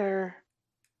wipe their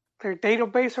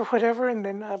database or whatever, and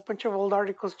then a bunch of old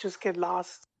articles just get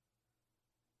lost.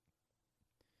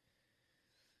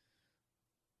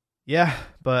 Yeah,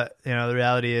 but the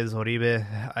reality is Oribe.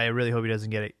 I really hope he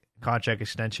doesn't get a contract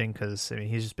extension because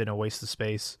he's just been a waste of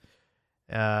space.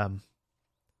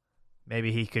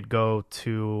 Maybe he could go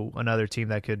to another team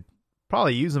that could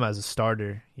probably use him as a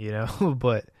starter,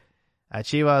 But at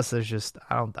Chivas, there's just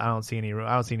I don't see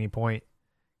any point.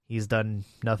 He's done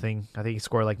nothing. I think he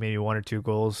scored like maybe 1 or 2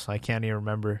 goals. I can't even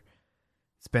remember.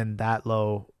 It's been that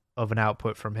low of an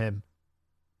output from him.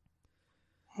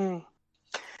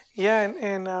 Yeah,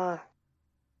 and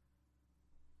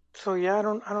so yeah, I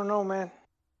don't know, man.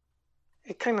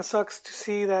 It kind of sucks to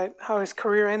see that how his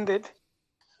career ended.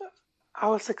 I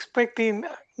was expecting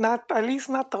not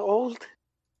the old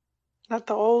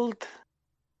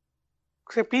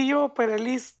Cepillo, but at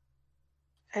least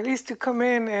to come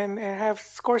in and have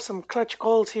score some clutch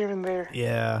goals here and there.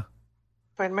 Yeah.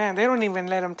 But man, they don't even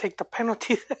let him take the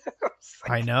penalty.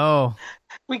 I know.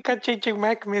 We got JJ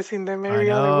Mack missing them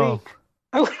every other week.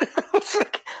 I was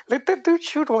like, let that dude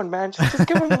shoot one, man. Just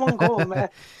give him one goal, man.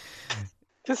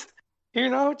 Just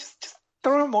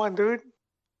throw him one, dude.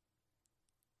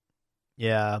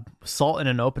 Yeah, salt in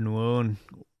an open wound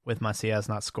with Macias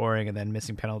not scoring and then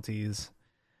missing penalties.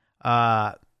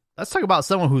 Let's talk about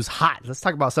someone who's hot. Let's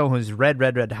talk about someone who's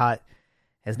red hot.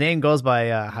 His name goes by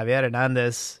Javier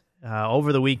Hernandez.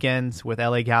 Over the weekend with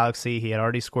LA Galaxy, he had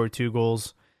already scored 2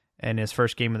 goals in his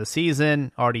first game of the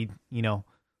season, already,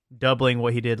 doubling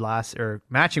what he did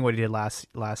matching what he did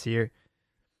last year.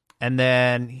 And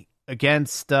then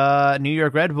against New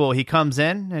York Red Bull, he comes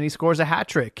in and he scores a hat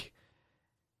trick.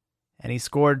 And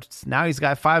now he's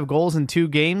got 5 goals in 2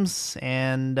 games.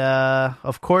 And,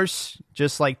 of course,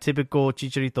 just like typical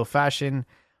Chicharito fashion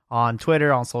on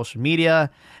Twitter, on social media,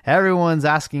 everyone's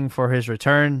asking for his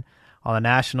return on the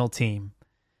national team.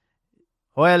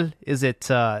 Well, is it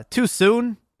too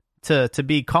soon to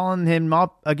be calling him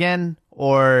up again?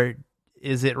 Or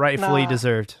is it rightfully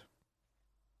deserved?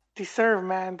 Deserved,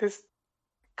 man.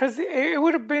 Because it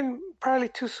would have been probably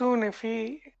too soon if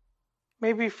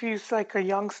he's like a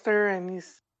youngster and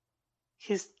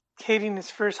he's hitting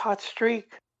his first hot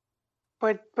streak.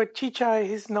 But Chicha,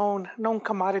 he's known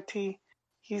commodity.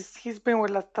 He's been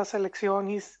with La Selección.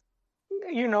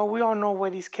 We all know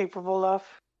what he's capable of.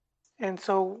 And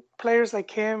so players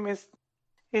like him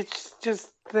it's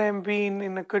just them being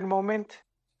in a good moment,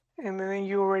 and then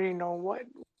you already know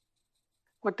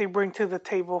what they bring to the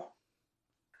table.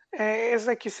 And it's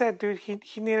like you said, dude. He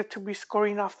needed to be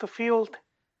scoring off the field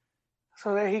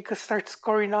so that he could start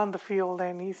scoring on the field,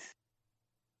 and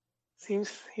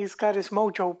seems he's got his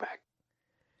mojo back.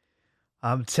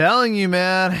 I'm telling you,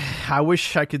 man. I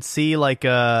wish I could see there's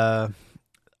got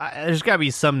to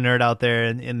be some nerd out there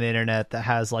in the internet that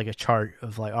has like a chart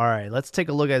of all right, let's take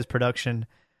a look at his production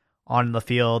on the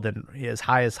field and his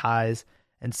highest highs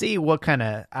and see what kind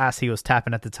of ass he was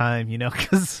tapping at the time,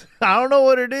 because I don't know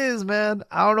what it is, man.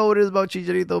 I don't know what it is about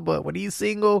Chicharito, but when he's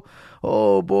single,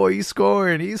 oh boy, he's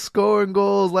scoring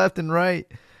goals left and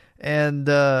right. And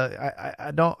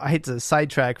I hate to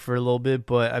sidetrack for a little bit,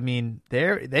 but I mean,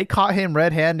 they caught him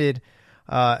red-handed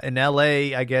in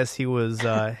LA. I guess he was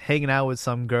hanging out with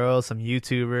some girl, some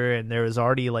YouTuber, and there was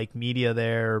already media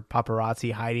there,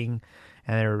 paparazzi hiding,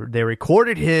 and they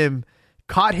recorded him,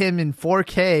 caught him in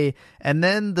 4K, and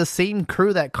then the same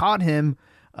crew that caught him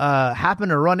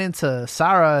happened to run into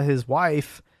Sarah, his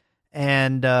wife,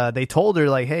 and they told her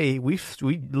hey, we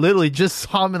literally just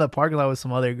saw him in the parking lot with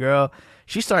some other girl.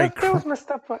 She started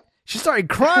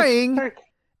crying,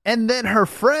 and then her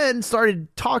friend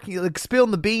started talking,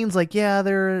 spilling the beans,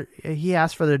 he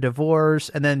asked for their divorce,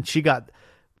 and then she got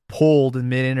pulled in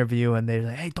mid-interview, and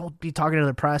they're hey, don't be talking to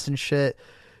the press and shit.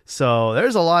 So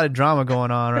there's a lot of drama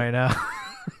going on right now.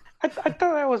 I thought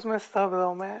that was messed up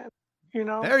though, man. You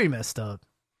know, Very messed up.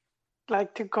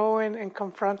 like to go in and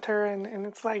confront her, and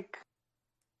it's like,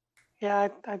 yeah,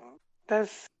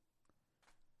 that's,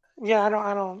 yeah,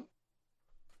 I don't.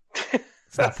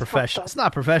 It's not That's fucked professional. up. It's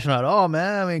not professional at all,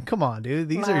 man. I mean, come on, dude.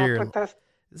 These are Nah, your but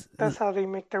that's how they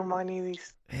make their money.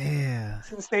 These yeah.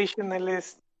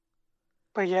 sensationalists.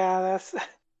 But yeah, that's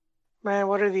man.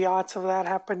 What are the odds of that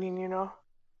happening? You know,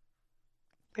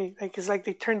 they like it's like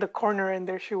they turned the corner and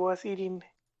there she was eating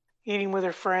with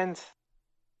her friends.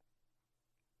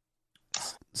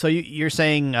 So you're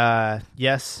saying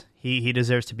yes, he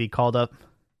deserves to be called up.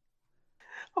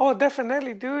 Oh,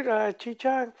 definitely, dude.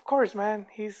 Chicha, of course, man.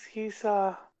 He's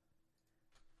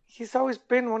always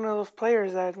been one of those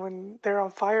players that when they're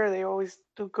on fire, they always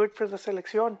do good for the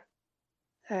selección.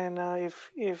 And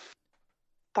if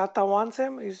Tata wants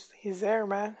him, he's there,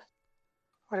 man.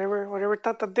 Whatever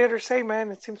Tata did or say, man,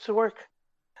 it seems to work.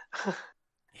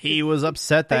 He was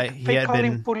upset they that he they had call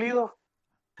him been Pulido.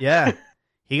 yeah.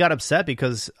 He got upset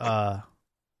because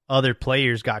other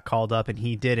players got called up and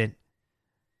he didn't.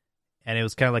 And it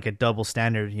was kind of like a double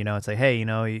standard, you know. It's like, hey, you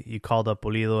know, you called up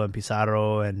Pulido and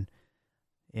Pizarro, and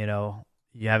you know,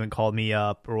 you haven't called me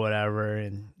up or whatever.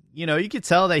 And you know, you could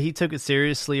tell that he took it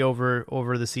seriously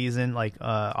over the season, like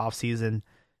off season.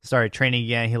 Started training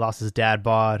again. He lost his dad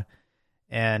bod,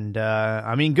 and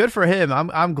I mean, good for him.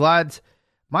 I'm glad.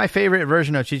 My favorite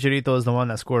version of Chicharito is the one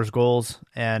that scores goals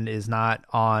and is not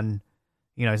on,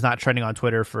 you know, he's not trending on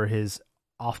Twitter for his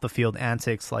off the field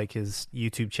antics like his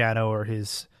YouTube channel or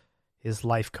his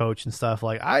life coach and stuff.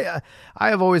 Like I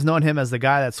have always known him as the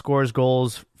guy that scores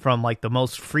goals from like the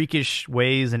most freakish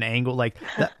ways and angle. Like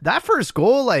that first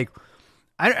goal, like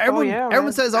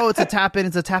everyone says, oh, it's a tap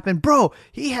in, bro.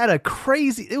 He had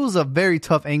it was a very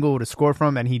tough angle to score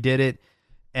from, and he did it.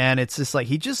 And it's just like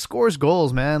he just scores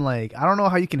goals, man. Like I don't know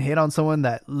how you can hate on someone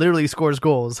that literally scores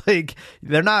goals. Like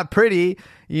they're not pretty,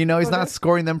 you know. He's not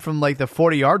scoring them from like the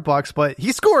 40-yard box, but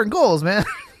he's scoring goals, man.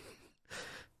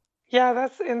 Yeah,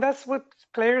 that's what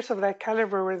players of that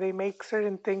caliber where they make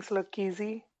certain things look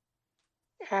easy.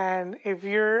 And if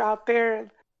you're out there,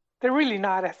 they're really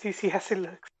not as easy as it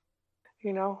looks.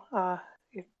 You know,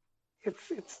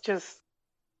 it's just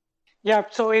yeah.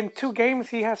 So in 2 games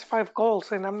he has 5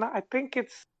 goals, and I think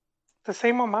it's the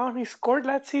same amount he scored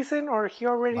last season, or he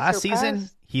already Last surpassed. season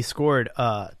he scored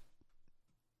 1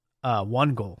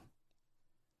 goal.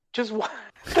 Just one.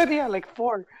 Yeah, like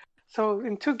 4. So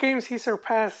in 2 games he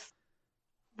surpassed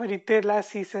what he did last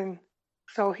season.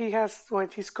 So he has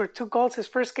he scored 2 goals his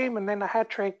first game and then a hat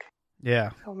trick.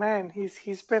 Yeah. So man,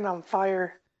 he's been on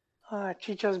fire.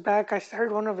 Chicha's back. I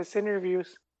heard one of his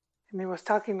interviews, and he was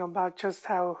talking about just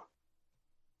how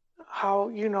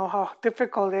you know how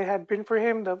difficult it had been for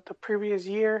him the previous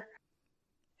year,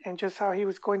 and just how he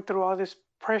was going through all this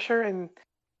pressure, and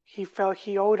he felt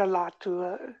he owed a lot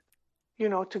to you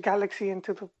know, to Galaxy and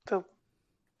to the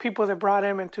people that brought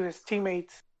him and to his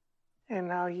teammates. And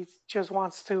now he just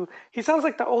wants to. He sounds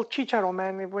like the old Chicharo,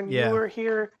 man. When you were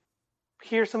here,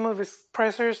 hear some of his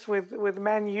pressers with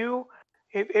Man U,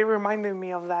 it reminded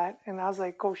me of that, and I was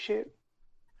like, oh shit,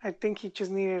 I think he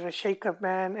just needed a shakeup,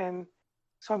 man. And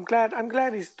so I'm glad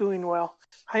he's doing well.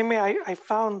 Jaime, I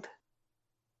found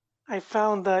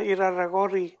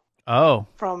Irarragorri. Oh.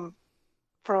 From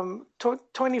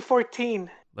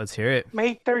 2014. Let's hear it.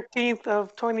 May 13th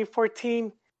of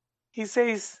 2014. He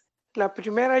says, la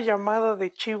primera llamada de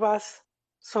Chivas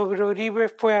sobre Uribe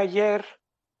fue ayer,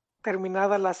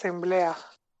 terminada la asamblea.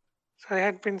 So there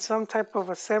had been some type of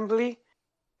assembly,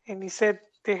 and he said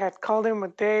they had called him a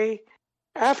day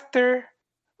after,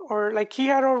 or like he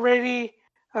had already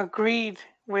agreed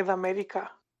with America.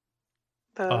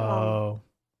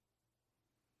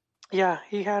 Yeah,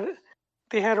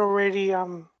 they had already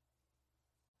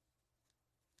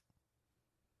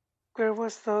where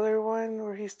was the other one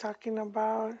where he's talking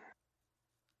about?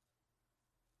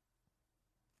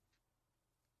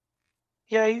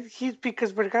 Yeah, he's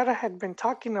because Vergara had been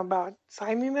talking about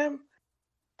signing him,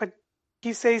 but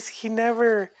he says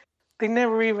they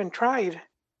never even tried.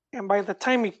 And by the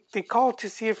time they called to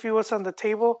see if he was on the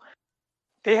table,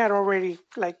 they had already,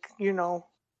 like, you know,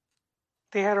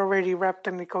 they had already wrapped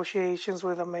the negotiations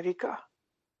with America.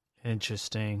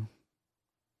 Interesting.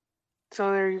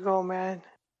 So there you go, man.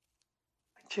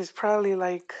 Which is probably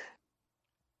like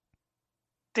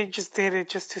they just did it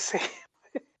just to say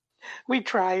we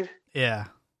tried. Yeah.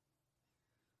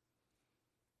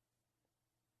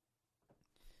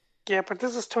 Yeah, but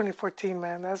this is 2014,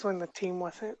 man. That's when the team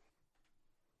was it.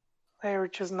 They were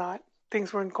just not.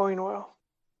 Things weren't going well.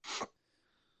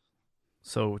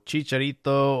 So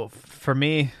Chicharito, for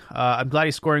me, I'm glad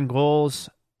he's scoring goals,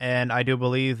 And I do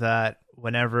believe that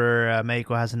whenever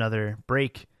Mexico has another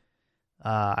break,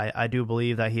 I do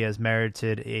believe that he has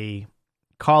merited a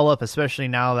call up, especially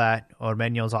now that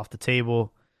Ormeño's off the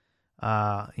table.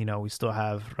 We still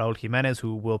have Raul Jimenez,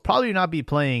 who will probably not be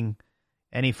playing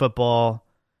any football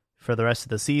for the rest of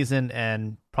the season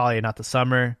and probably not the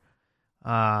summer.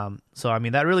 So, I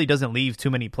mean, that really doesn't leave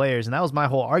too many players. And that was my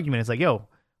whole argument. It's like, yo,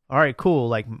 all right, cool.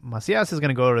 Like, Macias is going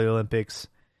to go to the Olympics.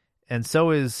 And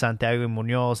so is Santiago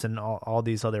Munoz and all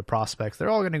these other prospects. They're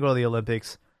all going to go to the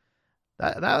Olympics.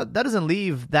 That doesn't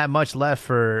leave that much left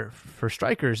for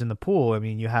strikers in the pool. I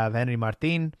mean, you have Henry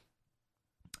Martin,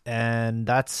 and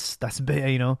that's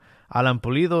Alan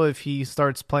Pulido if he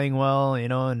starts playing well,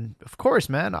 and of course,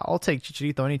 man, I'll take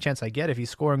Chicharito any chance I get. If he's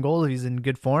scoring goals, if he's in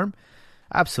good form,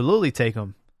 absolutely take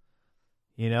him.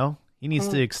 He needs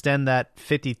to extend that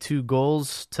 52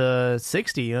 goals to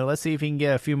 60. Let's see if he can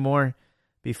get a few more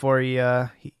before he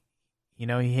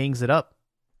hangs it up.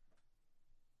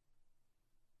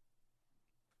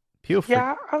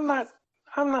 Yeah, I'm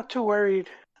not too worried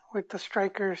with the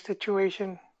striker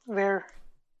situation there.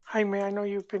 Jaime, I know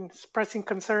you've been expressing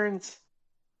concerns.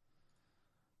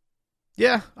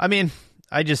 Yeah, I mean,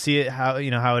 I just see it how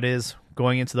it is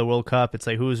going into the World Cup. It's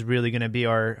like, who's really going to be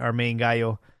our main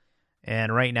gallo?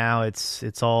 And right now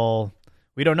it's all,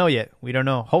 we don't know yet. We don't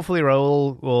know. Hopefully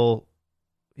Raul will,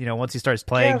 once he starts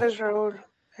playing. Yeah, there's Raul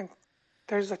and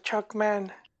there's a Chuck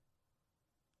man.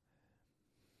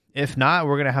 If not,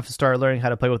 we're going to have to start learning how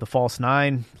to play with the false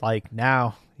nine. Like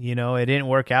now, it didn't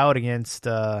work out against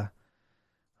when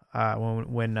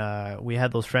we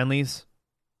had those friendlies.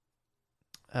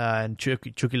 And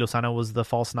Chucky Lozano was the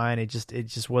false nine. It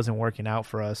just wasn't working out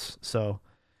for us. So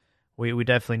we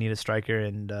definitely need a striker,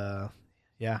 and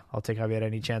I'll take Javier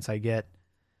any chance I get.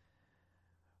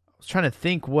 I was trying to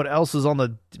think what else is on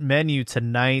the menu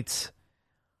tonight.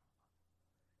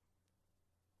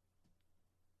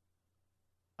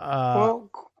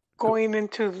 Going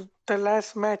into the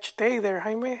last match day there,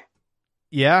 Jaime.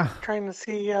 Yeah. Trying to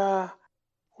see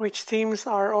which teams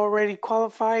are already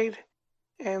qualified,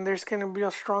 and there's going to be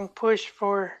a strong push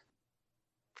for,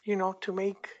 to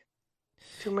make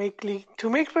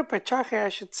repechaje, I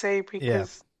should say,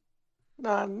 because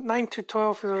 9 to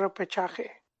 12 is repechaje.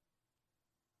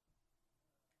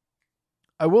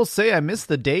 I will say I miss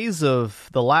the days of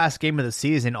the last game of the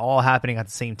season all happening at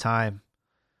the same time.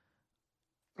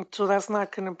 So that's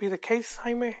not going to be the case,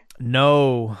 Jaime?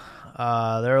 No.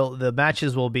 The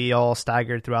matches will be all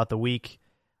staggered throughout the week,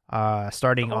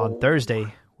 starting on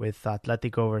Thursday with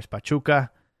Atletico versus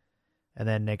Pachuca, and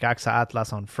then Necaxa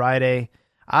Atlas on Friday.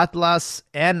 Atlas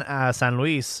and San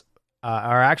Luis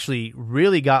are actually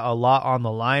really got a lot on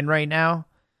the line right now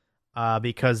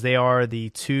because they are the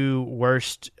two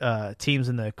worst teams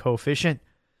in the coefficient.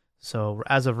 So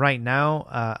as of right now,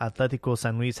 Atletico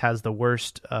San Luis has the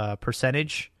worst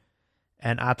percentage,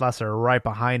 and Atlas are right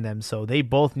behind them. So they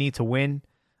both need to win,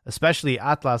 especially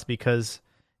Atlas, because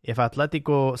if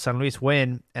Atletico San Luis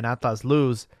win and Atlas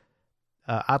lose,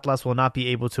 Atlas will not be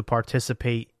able to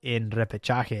participate in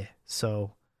repechaje.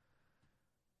 So,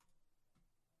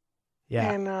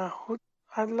 yeah. And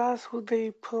Atlas, who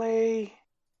they play?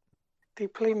 They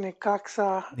play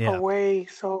Necaxa away,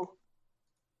 so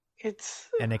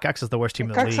and Necaxa is the worst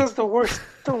team in the league. Necaxa's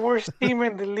the worst team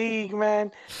in the league,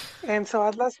 man. And so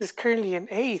Atlas is currently in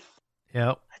 8th.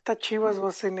 Yep. I thought Chivas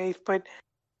was in 8th, but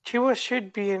Chivas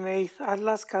should be in 8th.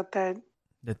 Atlas got that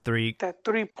 3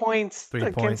 points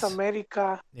against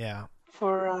America. Yeah.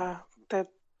 For that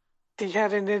they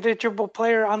had an eligible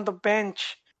player on the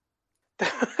bench.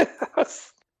 that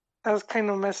was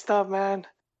kind of messed up, man.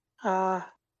 Guy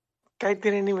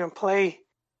didn't even play.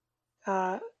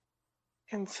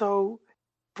 And so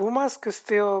Pumas could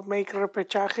still make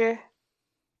repechaje.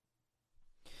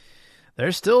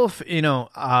 They're still,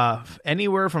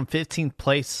 anywhere from 15th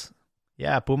place.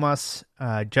 Yeah, Pumas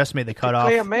just made the cutoff.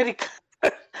 They play America.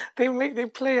 they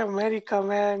play America,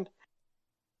 man.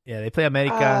 Yeah, they play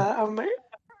America.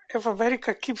 If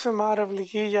America keeps them out of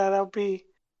Liguilla, that'll be,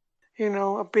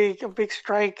 a big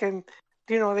strike. And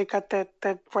they got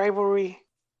that rivalry,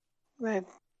 that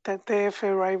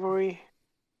DF rivalry.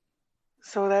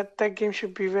 So that game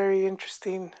should be very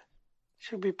interesting.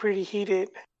 Should be pretty heated.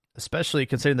 Especially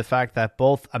considering the fact that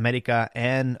both America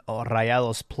and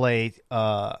Rayados play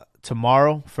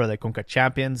tomorrow for the Conca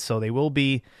Champions, so they will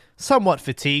be somewhat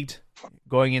fatigued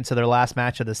going into their last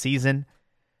match of the season.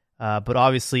 But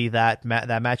obviously that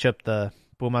matchup, the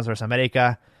Pumas versus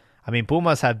America, I mean,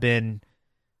 Pumas they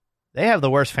have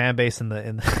the worst fan base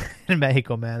in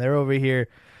Mexico, man. They're over here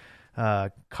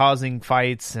causing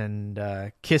fights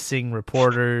and kissing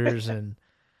reporters and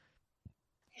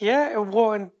Yeah,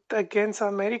 well, and against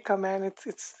America, man,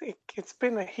 it's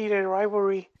been a heated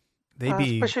rivalry, They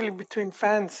be especially between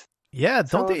fans. yeah,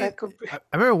 don't So they? that could be. I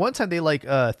remember one time they like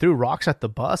threw rocks at the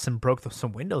bus and broke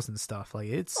some windows and stuff. Like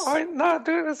it's Oh no,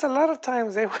 dude! It's a lot of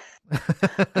times they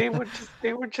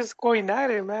were just going at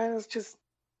it, man. It's just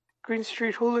Green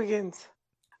Street Hooligans.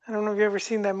 I don't know if you ever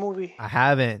seen that movie. I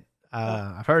haven't.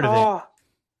 Uh, I've heard of it.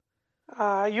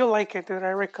 oh, you'll like it, dude.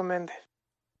 I recommend it.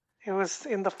 It was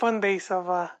in the fun days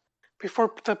of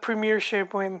before the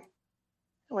premiership when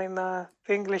the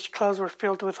English clubs were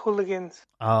filled with hooligans.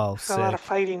 Oh, There's a lot of sick.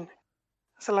 fighting.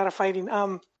 There's a lot of fighting.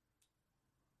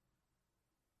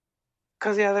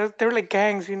 Cause yeah, they're like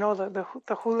gangs, you know,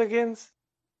 the hooligans,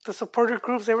 the supporter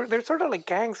groups. They're sort of like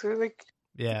gangs. They're like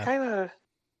they Yeah. kind of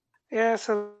yeah.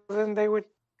 So then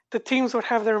the teams would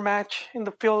have their match in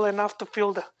the field, and off the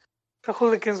field, the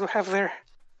hooligans would have their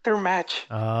match.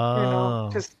 You know, Oh.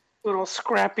 just little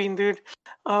scrapping, dude.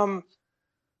 Um.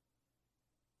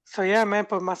 So yeah, man.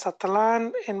 But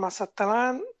Mazatlan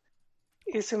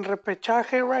is in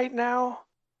repechaje right now.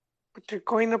 But they're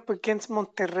going up against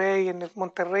Monterrey, and if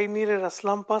Monterrey needed a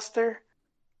slump buster,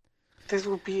 this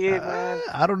would be it, man.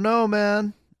 I don't know,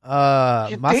 man.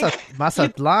 You think? You,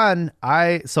 Mazatlan.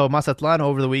 Mazatlan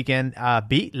over the weekend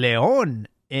beat Leon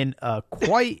in a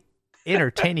quite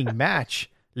entertaining match.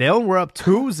 Leon were up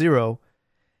 2-0,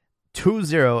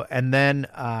 2-0, and then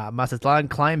Mazatlan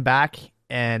climbed back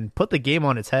and put the game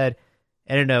on its head.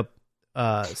 Ended up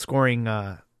scoring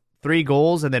 3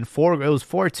 goals and then four. It was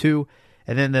 4-2,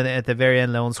 and then at the very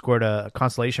end, Leon scored a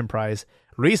consolation prize.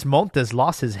 Luis Montes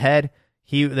lost his head.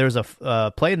 There was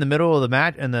a play in the middle of the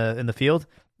match in the field,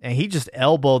 and he just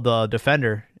elbowed the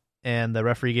defender, and the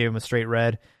referee gave him a straight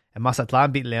red. And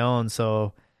Mazatlan beat Leon.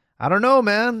 So I don't know,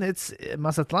 man. It's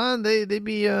Mazatlan.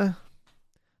 They're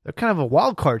kind of a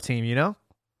wild card team, you know.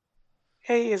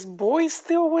 hey, is Boy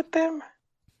still with them?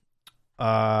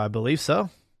 I believe so.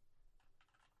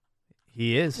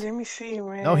 He is. Let me see, No,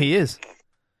 man. he is.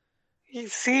 You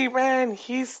see, man,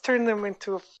 he's turned them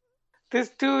into this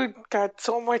dude got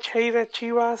so much hate at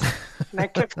Chivas, and I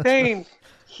kept saying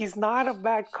he's not a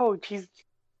bad coach.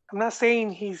 I'm not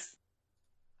saying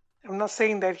I'm not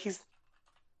saying that he's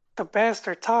the best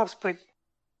or tops, but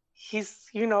he's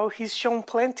shown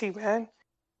plenty, man.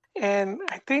 And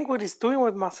I think what he's doing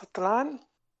with Mazatlan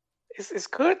is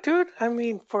good, dude. I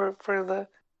mean, for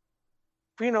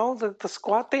the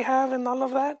squad they have and all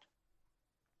of that.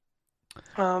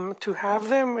 To have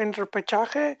them in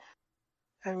repechaje,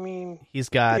 I mean, He's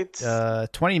got it's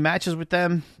 20 matches with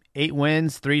them, 8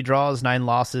 wins, 3 draws, 9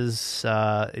 losses,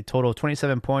 a total of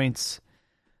 27 points.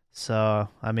 So,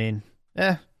 I mean,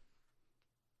 no,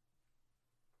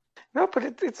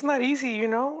 but it's not easy, you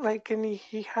know. Like, and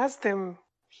he has them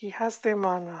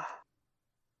on,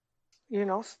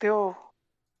 still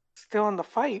in the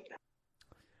fight.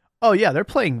 oh yeah, they're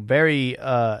playing very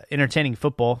entertaining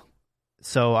football.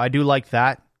 So I do like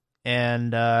that.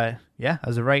 And yeah,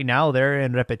 as of right now, they're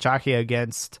in repechaje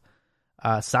against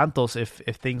Santos if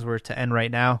things were to end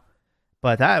right now.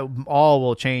 But that all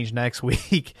will change next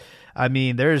week. I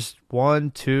mean, there's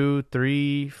 1, 2,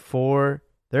 3, 4.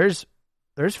 There's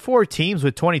 4 teams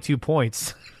with 22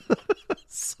 points.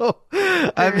 So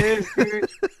I There mean, is, dude.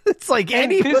 it's like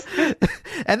And any. this,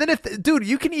 And then if dude,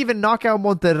 you can even knock out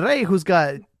Monterrey, who's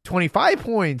got 25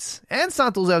 points, and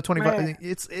Santos have 25. man,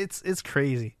 It's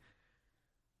crazy.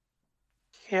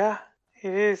 yeah,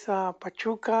 it is.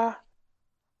 Pachuca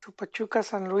to Pachuca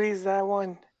San Luis, that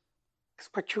one. 'Cause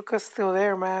Pachuca's still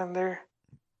there, man. They're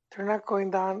not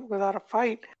going down without a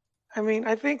fight. I mean,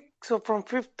 I think so. From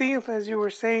 15th, as you were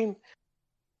saying,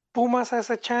 Pumas has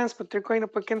a chance, but they're going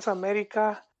up against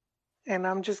America, and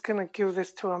I'm just gonna give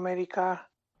this to America.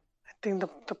 I think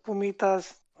the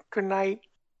Pumitas. Good night.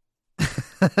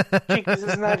 Chicas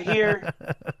is not here.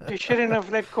 They shouldn't have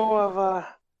let go of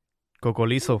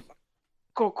Cocolizo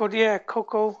Coco. Yeah,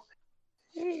 Coco.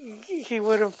 He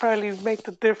would have probably made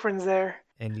the difference there.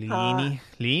 and Uh,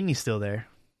 Liini's still there.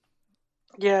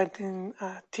 yeah, then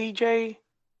TJ,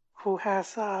 who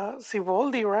has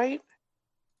Siboldi, right?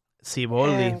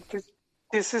 Siboldi. And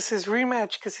this is his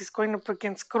rematch because he's going up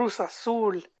against Cruz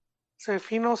Azul. So if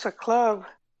he knows a club,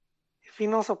 if he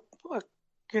knows a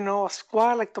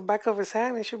squad like the back of his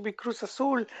hand, it should be Cruz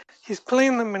Azul. He's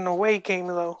playing them in a away game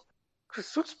though. Cruz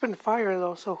Azul's been fire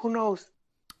though, so who knows?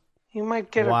 He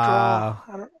might get a draw.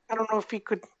 Wow. I don't know if he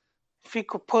could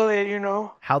pull it. You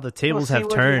know, How the we'll tables see have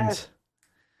what he has. turned.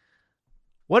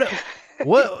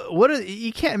 What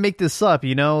you can't make this up,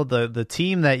 you know, the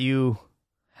team that you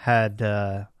had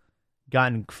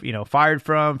gotten, fired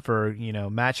from for,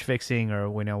 match fixing or,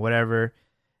 whatever.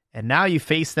 And now you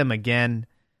face them again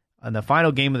on the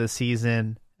final game of the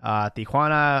season.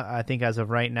 Tijuana, I think as of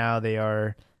right now, they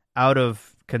are out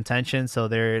of contention, so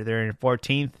they're in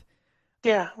 14th.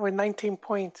 Yeah, with 19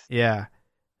 points. Yeah,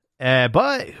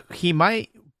 but he might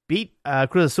beat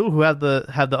Cruz Azul, who have the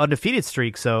undefeated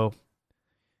streak. So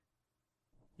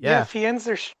Yeah, yeah, if he ends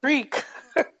their streak,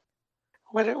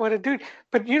 what a dude.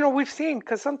 But we've seen,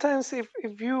 because sometimes if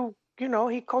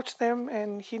he coached them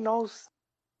and he knows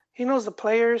the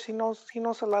players, he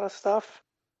knows a lot of stuff.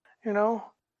 You know,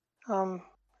 um,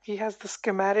 he has the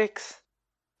schematics.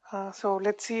 So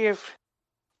let's see if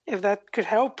that could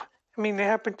help. I mean, it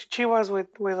happened to Chivas with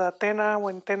Atena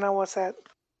when Tena was at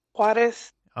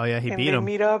Juarez, oh yeah, he and beat they him.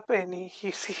 meet up, and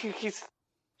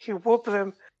he whooped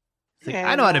them. He's like,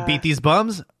 I know And how to beat these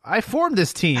bums. I formed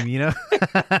this team, you know.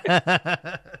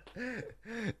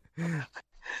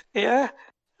 yeah,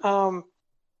 um,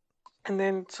 and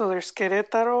then so there's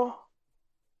Querétaro.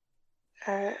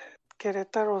 Uh,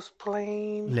 Querétaro's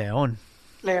playing León.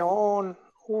 León.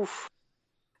 Oof,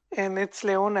 and it's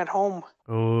León at home.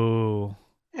 Oh,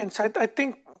 And so I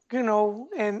think and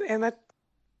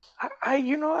I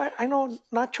know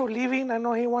Nacho leaving. I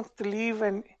know he wants to leave,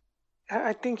 and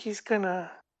I think you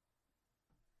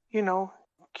know,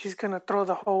 he's gonna throw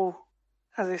the whole,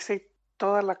 as they say,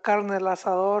 toda la carne al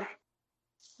asador.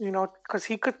 Because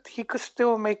he could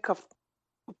still make a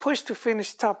push to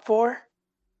finish top four.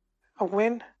 A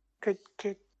win could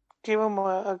give him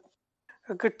a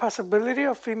good possibility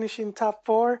of finishing top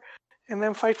four, and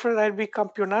then fight for that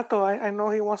bicampeonato. I know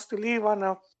he wants to leave on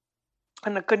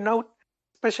a good note,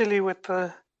 especially with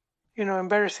the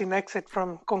embarrassing exit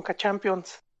from Conca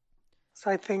Champions. So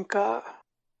I think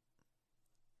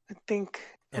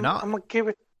and I'm gonna give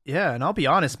it. yeah, and I'll be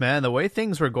honest, man. The way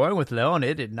things were going with León,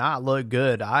 it did not look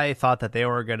good. I thought that they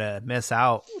were gonna miss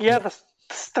out Yeah, the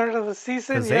start of the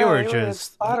season. because they Yeah, were they were at the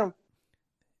just bottom.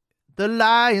 the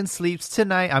lion sleeps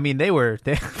tonight. I mean, they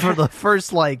for the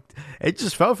first it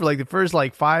just felt for the first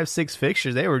 5-6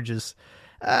 fixtures. They were just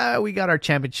we got our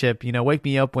championship. Wake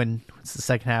me up when it's the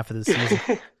second half of the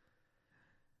season.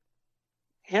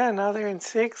 Yeah, now they're in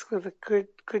sixth with a good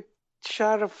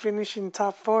shot of finishing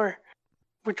top four,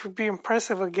 which would be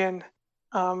impressive again.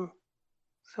 Um,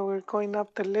 so we're going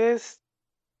up the list.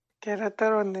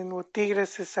 Querétaro, and then with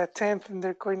Tigres is at 10th, and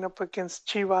they're going up against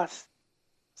Chivas.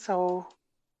 So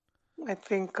I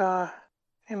think,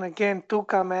 and again,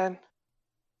 Tuca, man,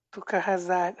 Tuca has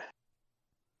that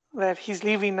he's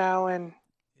leaving now, and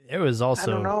There was I don't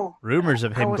also know. rumors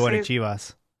of I him would going to say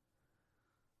Chivas.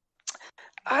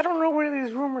 I don't know where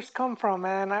these rumors come from,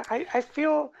 man. I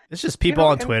feel It's just people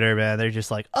on and Twitter, man. They're just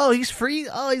like, "Oh, he's free.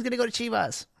 Oh, he's gonna go to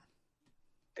Chivas."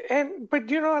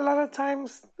 but a lot of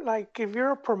times, like if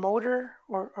you're a promoter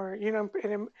or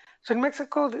so in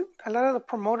Mexico, a lot of the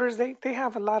promoters they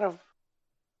have a lot of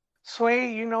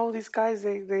sway. These guys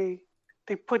they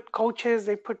put coaches,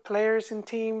 they put players in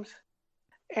teams,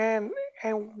 and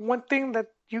one thing that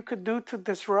you could do to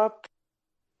disrupt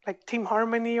like team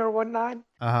harmony or whatnot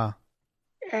Uh huh.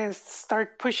 and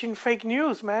start pushing fake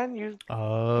news, man. You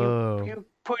Oh,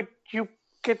 you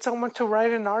get someone to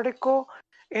write an article.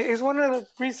 It's one of the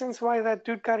reasons why that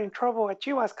dude got in trouble at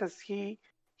Chivas because he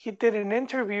did an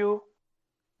interview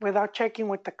without checking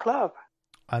with the club.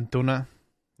 Antuna.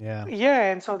 Yeah. Yeah,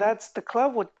 and so that's the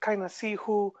club would kind of see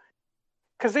who,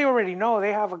 because they already know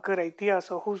they have a good idea.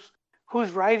 So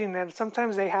who's writing it?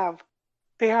 Sometimes they have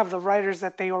the writers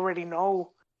that they already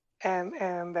know,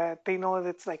 and that they know that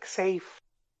it's like safe.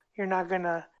 You're not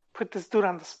gonna put this dude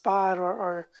on the spot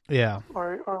Yeah.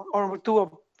 or do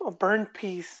a burn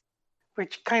piece,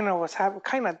 which kind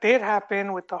of did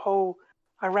happen with the whole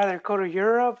I'd rather go to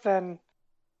Europe than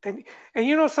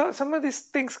and some of these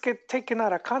things get taken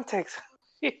out of context.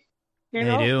 you They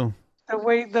know do.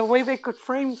 the way they could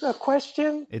frame a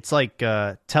question. It's like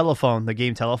telephone, the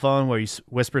game telephone, where you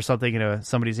whisper something into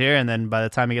somebody's ear, and then by the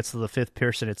time it gets to the fifth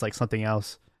person, it's like something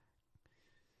else.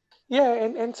 Yeah,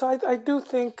 and so I do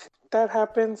think that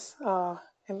happens,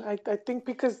 and I think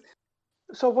because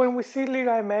so when we see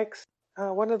Liga MX,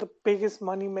 one of the biggest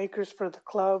money makers for the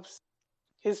clubs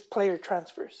is player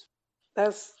transfers.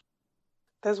 That's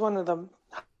that's one of the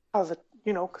how's it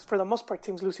because for the most part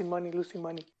teams losing money, losing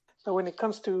money. But when it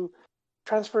comes to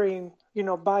transferring,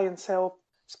 buy and sell,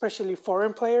 especially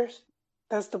foreign players,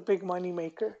 that's the big money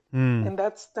maker, Hmm. and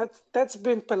that's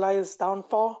been Pelaya's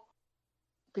downfall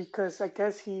because I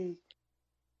guess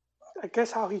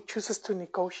how he chooses to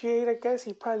negotiate. I guess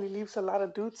he probably leaves a lot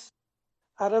of dudes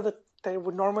out of the that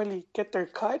would normally get their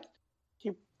cut.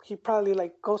 He he probably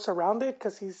like goes around it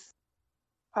because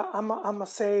I'm gonna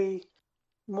say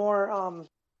more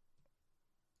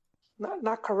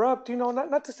not corrupt.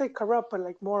 Not to say corrupt, but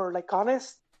like more like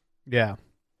honest. Yeah.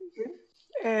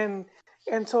 And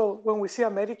so when we see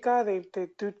America, the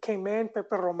dude came in.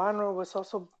 Pepe Romano was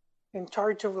also in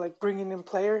charge of like bringing in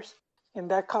players, and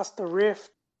that caused a rift.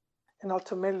 And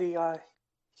ultimately,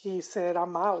 he said,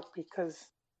 "I'm out," because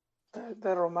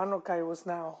the Romano guy was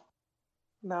now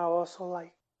also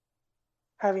like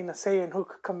having a say in who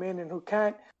could come in and who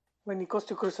can't. When he goes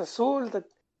to Cruz Azul,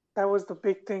 that was the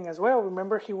big thing as well.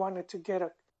 Remember, he wanted to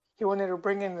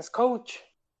bring in his coach,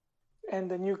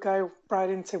 and the new guy brought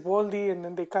in Ceboldi, and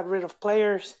then they got rid of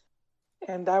players,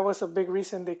 and that was a big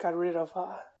reason they got rid of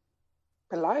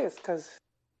Pelaez, because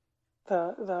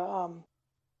the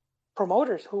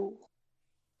promoters, who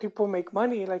people make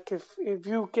money. Like if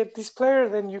you get this player,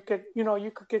 then you could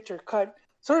get your cut,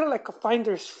 sort of like a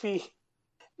finder's fee.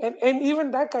 And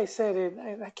even that guy said it.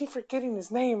 And I keep forgetting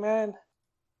his name, man.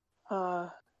 Uh,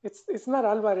 it's not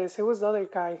Alvarez. It was the other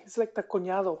guy. It's like the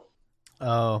cuñado.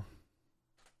 Oh.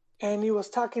 And he was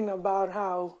talking about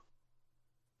how,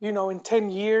 in 10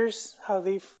 years, how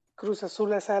Cruz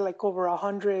Azul has had like over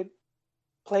 100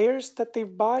 players that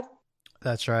they've bought,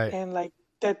 That's right. and like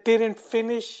that didn't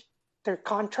finish their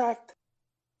contract.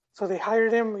 So they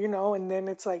hired him, and then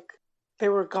it's like they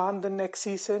were gone the next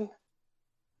season.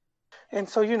 And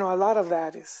so, a lot of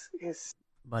that is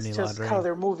Money just how laundering.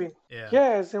 they're moving. Yeah.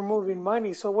 Yeah, they're moving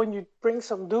money. So when you bring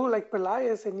some dude like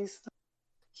Pelaez, and he's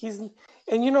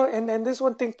and this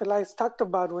one thing Pelaez talked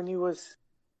about when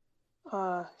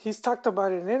he's talked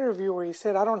about in an interview where he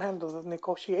said, "I don't handle the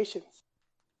negotiations.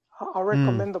 I'll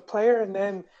recommend the player, and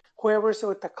then whoever's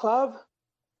with the club,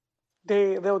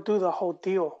 they'll do the whole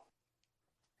deal."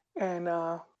 And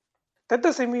that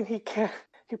doesn't mean he can't.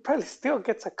 He probably still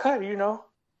gets a cut.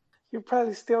 He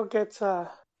probably still gets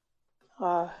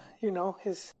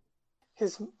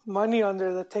his money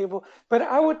under the table. But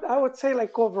I would say,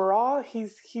 like, overall,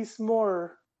 he's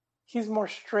more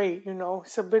straight.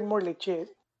 He's a bit more legit.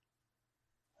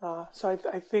 So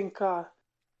I think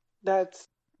that's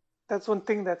one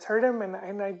thing that's hurt him,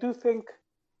 and I do think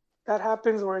that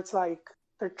happens where it's like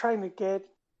they're trying to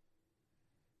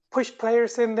push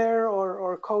players in there,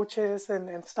 or coaches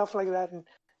and stuff like that,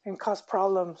 and cause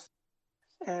problems.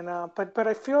 And but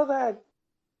I feel that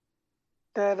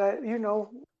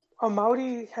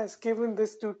Amauri has given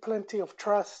this dude plenty of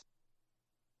trust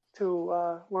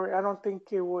to where I don't think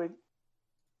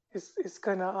it's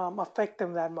gonna affect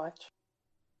him that much.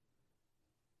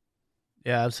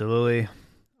 Yeah, absolutely.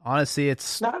 Honestly,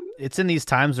 it's Not in these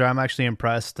times where I'm actually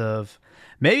impressed of.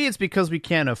 Maybe it's because we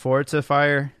can't afford to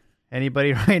fire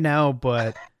anybody right now,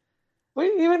 but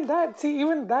even that. See,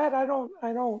 even that, I don't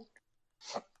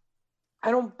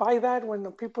buy that when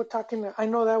the people talking. I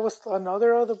know that was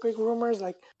another of the big rumors.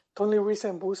 Like, the only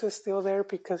reason Booth is still there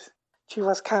because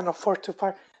Chivas can't afford to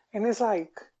fire, and it's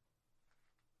like,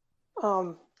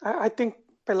 I think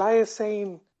Pelaez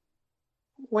saying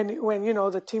when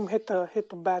the team hit the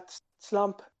bad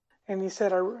slump, and he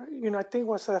said, I think it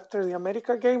was after the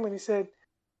America game, when he said,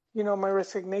 my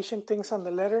resignation thing's on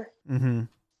the letter. mm-hmm.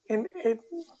 And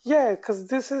yeah, because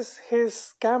this is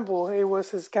his gamble. It was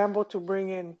his gamble to bring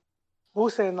in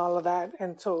Buse and all of that,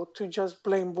 and so to just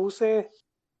blame Buse,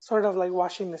 sort of like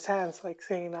washing his hands, like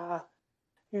saying,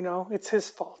 it's his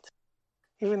fault,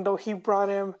 even though he brought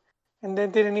him, and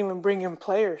then didn't even bring in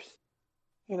players.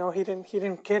 He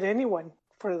didn't get anyone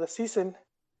for the season.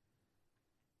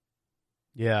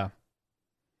 Yeah.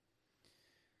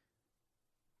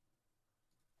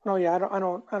 No, yeah, I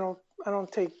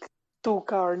don't take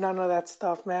Tuca or none of that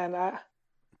stuff, man.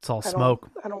 It's all I don't smoke.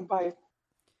 I don't buy it.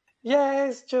 Yeah,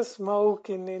 it's just smoke,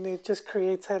 and it just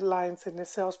creates headlines, and it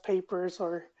sells papers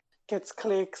or gets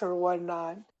clicks or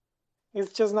whatnot.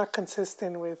 It's just not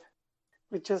consistent with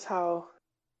just how,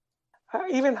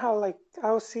 even how, like,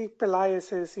 I would see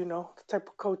Pelaez is, the type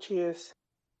of coach he is.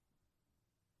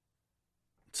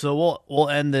 So we'll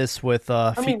end this with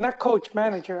I mean, not coach,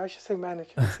 manager. I should say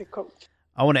manager. I say coach.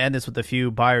 I want to end this with a few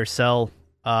buy or sell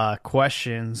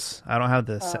questions. I don't have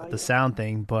the Yeah. sound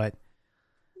thing, but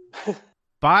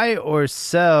buy or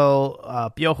sell,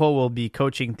 Piojo will be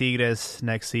coaching Tigres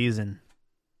next season.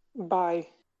 Buy.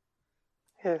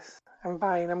 Yes, I'm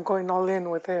buying. I'm going all in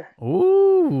with there.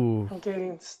 Ooh. I'm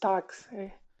getting stocks.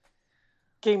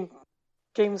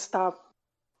 GameStop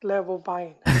level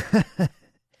buying.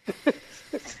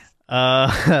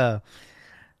 Nacho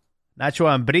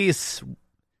Ambriz,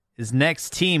 his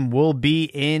next team will be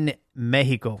in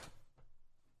Mexico.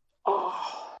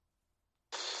 Oh,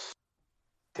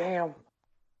 damn.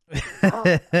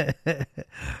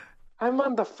 I'm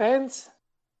on the fence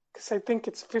because I think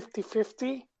it's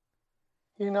 50-50.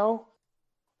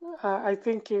 I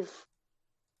think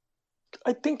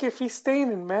if he's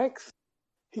staying in Mex,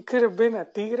 He could have been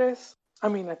at Tigres. I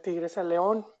mean, at Tigres, at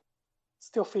León.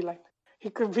 Still feel like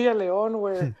he could be a León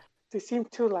where they seem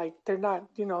to like they're not,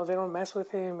 they don't mess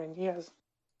with him, and he has,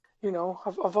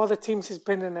 of all the teams he's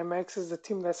been in, MX is the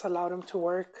team that's allowed him to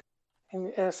work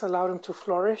and has allowed him to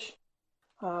flourish.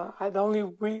 The only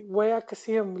way I could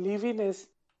see him leaving is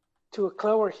to a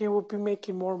club where he would be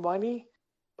making more money.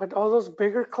 But all those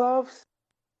bigger clubs,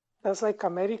 that's like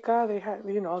America, they have,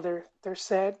 they're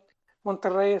set.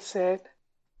 Monterrey is set.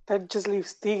 That just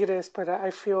leaves Tigres, but I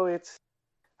feel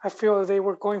they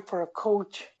were going for a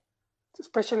coach,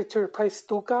 especially to replace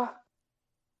Stuka.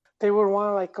 They would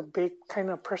want like a big kind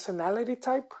of personality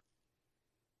type.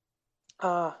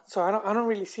 So I don't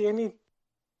really see any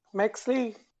Mex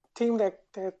League team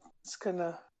that's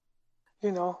gonna,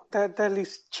 that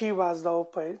leaves Chivas though,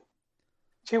 but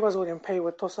Chivas wouldn't pay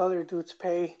what those other dudes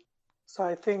pay. So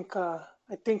I think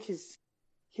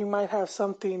he might have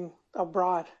something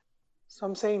abroad. So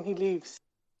I'm saying he leaves.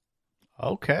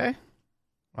 Okay.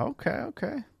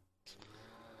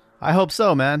 I hope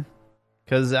so, man.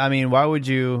 Because, I mean, why would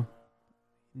you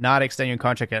not extend your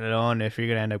contract at León if you're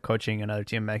going to end up coaching another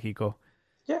team in Mexico?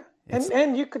 Yeah,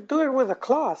 and you could do it with a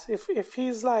clause. If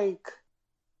he's like,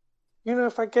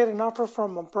 if I get an offer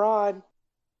from abroad,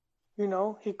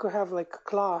 he could have like a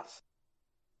clause.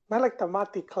 Not like the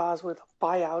Mati clause with a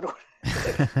buyout.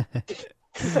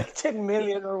 It's like 10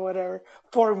 million or whatever,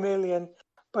 4 million.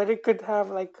 But it could have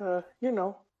like a,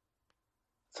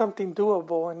 something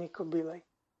doable, and he could be like,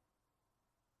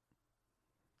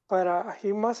 but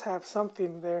he must have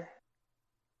something there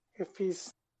if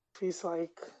he's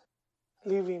like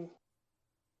leaving.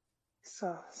 He's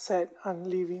set on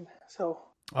leaving. So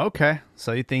okay,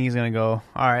 so you think he's gonna go?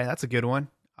 All right, that's a good one.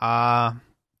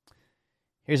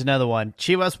 Here's another one.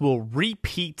 Chivas will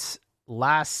repeat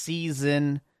last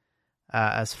season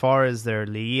as far as their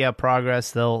Liga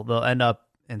progress. They'll end up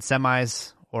in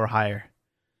semis or higher.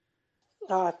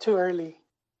 Too early.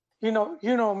 You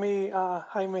know me,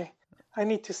 Jaime. I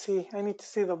need to see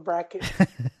the bracket.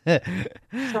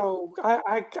 So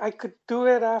I could do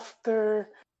it after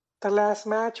the last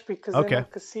match because then I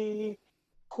could see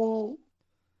who's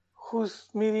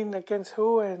meeting against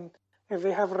who, and if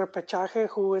they have repechaje,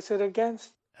 who is it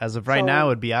against? As of right now, it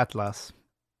would be Atlas.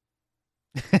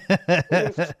 If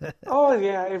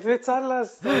it's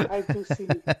Atlas, then I do see.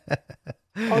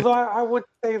 Although I would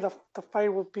say the fight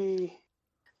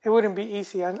it wouldn't be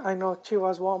easy. I know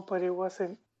Chivas won, but it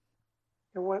wasn't.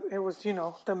 It was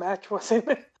the match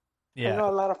wasn't. Yeah. I know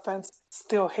a lot of fans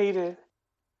still hate it.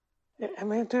 I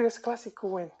mean, dude, it's Clásico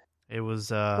win. It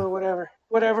was. Or whatever.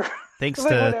 Thanks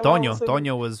to Toño.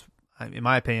 Toño was, in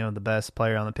my opinion, the best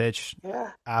player on the pitch.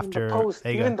 Yeah. After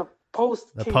even the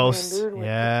post. The post. In, dude,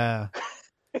 yeah.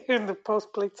 Even the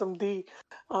post played some D.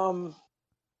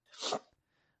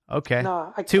 Okay.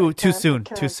 No, too soon.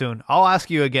 Too soon. I'll ask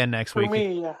you again next week. For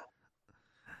me, yeah.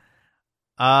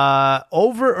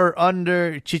 Over or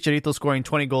under Chicharito scoring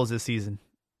 20 goals this season?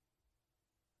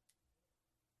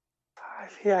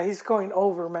 Yeah, he's going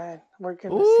over, man. We're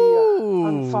gonna see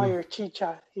on fire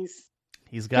Chicha. He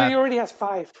already has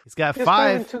 5. He's got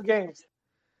 5 in 2 games.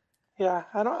 Yeah,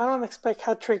 I don't expect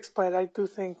hat tricks, but I do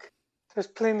think there's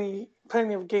plenty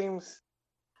of games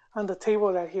on the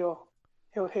table that he'll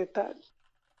hit that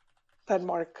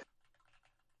mark.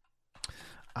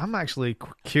 I'm actually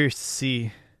curious to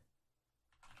see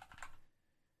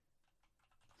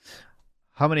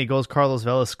how many goals Carlos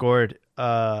Vela scored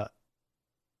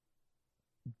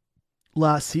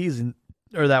last season,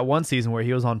 or that one season where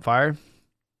he was on fire.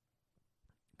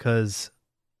 Because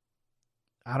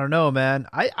I don't know, man.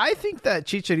 I think that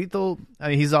Chicharito, I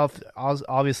mean, he's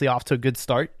obviously off to a good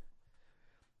start.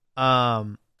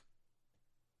 But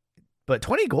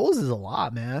 20 goals is a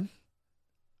lot, man.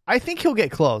 I think he'll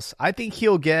get close. I think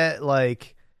he'll get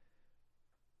like,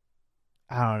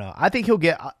 I don't know. I think he'll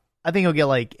get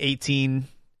like 18,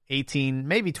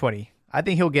 maybe 20. I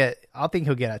think he'll get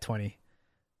at 20.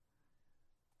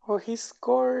 Well, he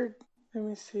scored, let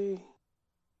me see.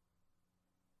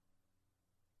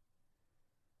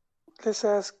 Let's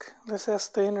ask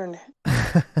the internet.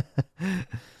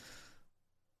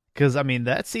 Because, I mean,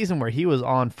 that season where he was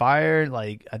on fire,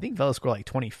 like, I think Vela scored like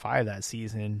 25 that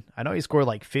season. I know he scored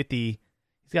like 50.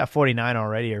 He's got 49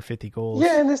 already, or 50 goals.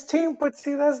 Yeah, and his team, but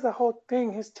see, that's the whole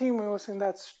thing. His team wasn't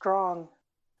that strong.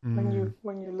 When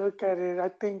you look at it, I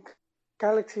think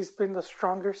Galaxy's been the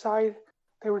stronger side.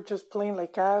 They were just playing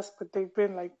like ass, but they've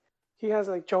been like, he has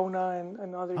like Jonah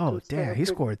and other dudes. Oh, damn, he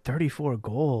scored 34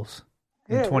 goals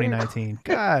in 2019.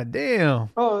 God damn.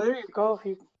 Oh, there you go.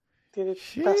 He did it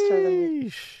faster than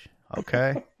me.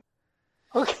 Okay.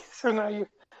 Okay, so now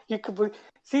you You could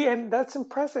see, and that's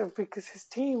impressive because his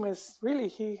team is really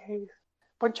he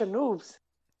bunch of noobs.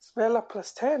 It's Vela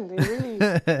plus 10. They really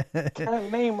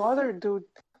can't name other dude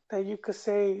that you could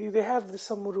say they have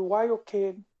some Uruguayo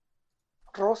kid,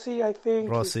 Rossi, I think.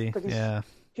 Rossi, yeah.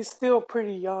 He's still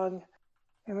pretty young.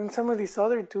 And then some of these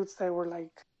other dudes that were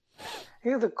like,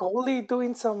 the goalie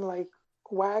doing some like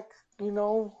whack,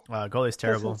 Wow, goalie's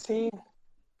terrible.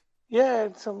 Yeah,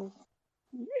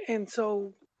 and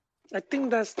so I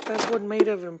think that's what made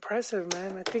it impressive,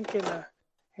 man. I think in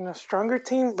a stronger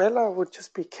team, Vela would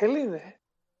just be killing it.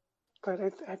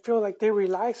 But I feel like they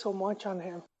rely so much on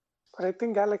him. But I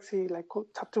think Galaxy, like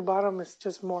top to bottom, is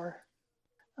just more,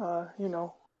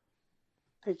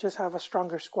 they just have a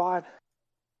stronger squad.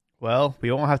 Well,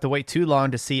 we won't have to wait too long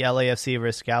to see LAFC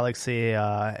versus Galaxy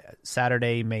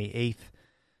Saturday, May 8th.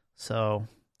 So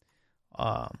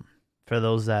for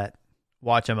those that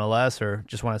watch MLS or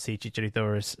just want to see Chicharito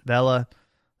versus Vela,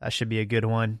 that should be a good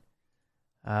one.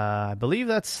 I believe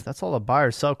that's all the buy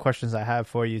or sell questions I have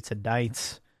for you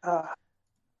tonight.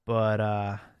 But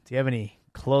do you have any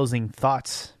closing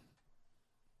thoughts?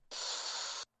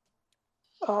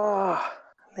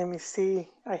 Let me see.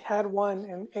 I had one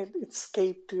and it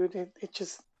escaped, dude.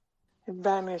 It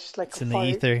vanished like it's in the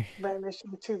ether. Vanished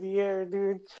into the air,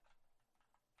 dude.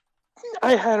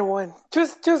 I had one.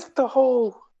 Just the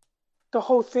whole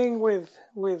thing with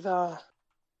too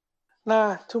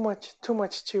much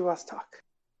Chivas talk.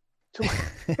 Too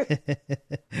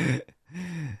much.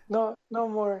 No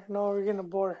more. No, we're gonna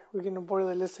bore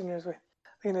the listeners with.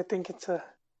 They're gonna think it's a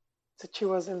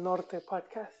Chivas del Norte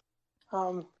podcast.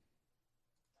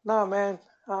 No, man.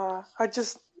 I'm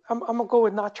gonna go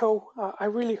with Nacho. I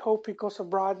really hope he goes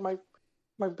abroad. My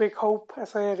big hope,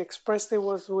 as I had expressed it,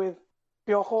 was with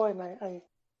Piojo, and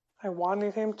I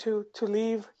wanted him to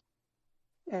leave.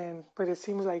 But it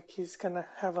seems like he's gonna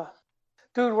have a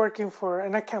dude working for,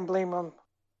 and I can't blame him,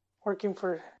 working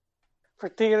for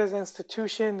Tigres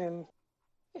institution,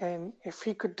 and if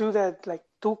he could do that like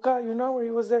Tuca, where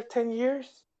he was there 10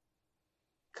 years,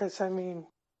 because I mean.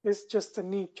 It's just a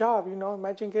neat job,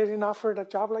 Imagine getting offered a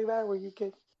job like that where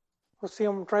we'll see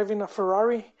him driving a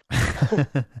Ferrari.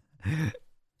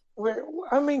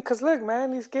 Because look,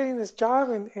 man, he's getting this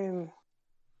job in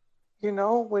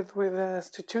with an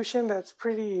institution that's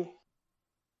pretty.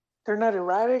 They're not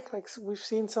erratic like we've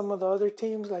seen some of the other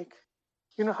teams. Like,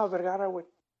 how Vergara would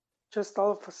just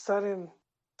all of a sudden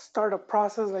start a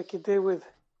process like he did with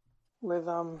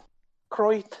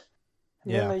Cruyff.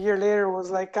 And then a year later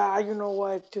was like, you know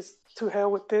what, just to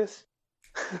hell with this.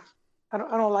 I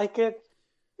don't like it.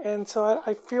 And so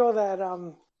I feel that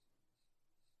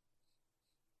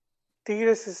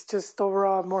Tigres is just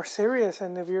overall more serious.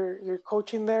 And if you're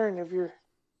coaching there and if you're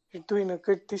doing a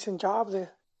decent job,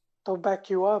 they'll back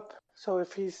you up. So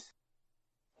if he's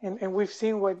and we've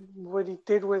seen what he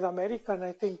did with America, and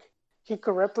I think he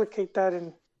could replicate that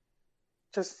and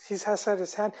just he has at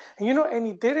his hand, and and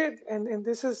he did it, and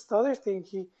this is the other thing.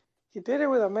 He did it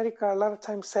with America a lot of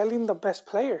times, selling the best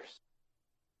players.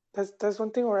 That's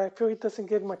one thing where I feel he doesn't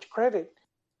get much credit.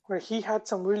 Where he had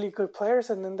some really good players,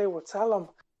 and then they would sell them.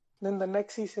 And then the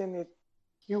next season,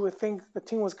 you would think the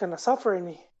team was gonna suffer,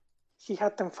 and he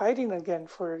had them fighting again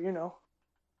for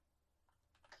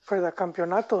for the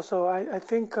campeonato. So I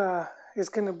think it's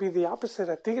gonna be the opposite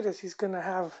at Tigres. He's gonna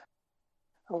have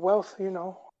a wealth,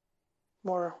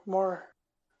 more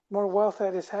wealth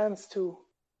at his hands to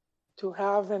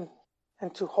have and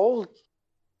to hold,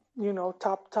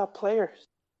 top players.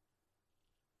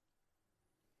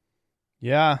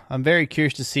 Yeah, I'm very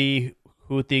curious to see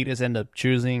who Tigres end up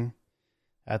choosing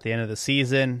at the end of the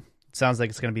season. It sounds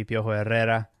like it's going to be Piojo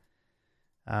Herrera.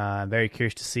 I'm very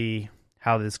curious to see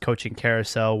how this coaching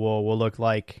carousel will look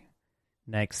like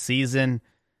next season.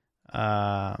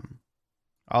 Also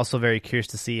very curious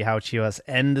to see how Chivas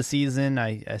end the season.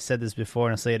 I said this before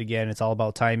and I'll say it again. It's all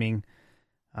about timing.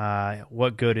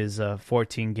 What good is a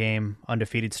 14-game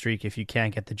undefeated streak if you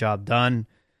can't get the job done?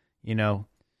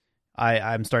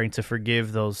 I'm starting to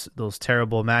forgive those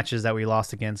terrible matches that we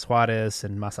lost against Juarez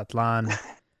and Mazatlan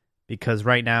because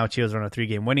right now Chivas are on a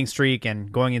 3-game winning streak,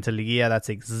 and going into Liguilla, that's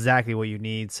exactly what you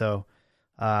need. So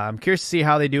I'm curious to see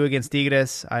how they do against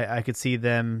Tigres. I could see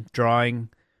them drawing.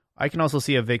 I can also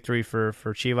see a victory for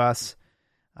Chivas.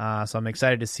 So I'm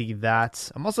excited to see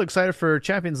that. I'm also excited for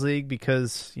Champions League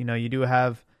because, you do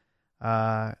have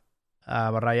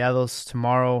Rayados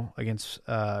tomorrow against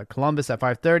Columbus at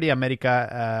 5:30,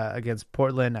 America against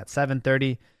Portland at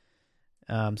 7:30.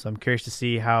 So I'm curious to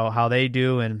see how they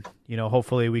do, and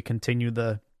hopefully we continue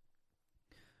the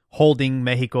holding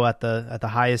Mexico at the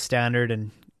highest standard, and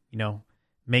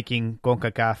making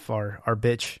CONCACAF our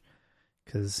bitch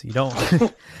because you don't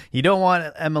you don't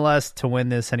want MLS to win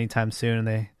this anytime soon. And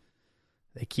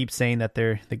they keep saying that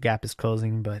the gap is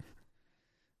closing, but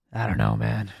I don't know,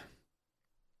 man.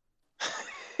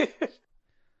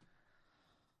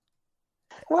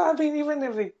 Well, I mean, even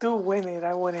if they do win it,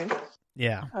 I wouldn't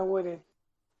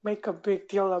make a big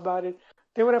deal about it.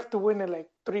 They would have to win it like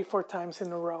 3-4 times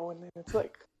in a row, and then it's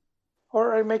like,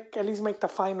 or at least make the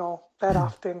final that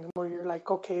often, where you're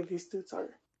like, okay, these dudes are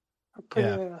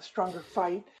putting in a stronger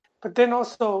fight. But then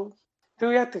also,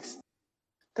 they're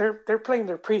playing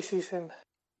their preseason.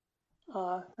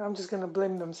 I'm just gonna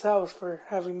blame themselves for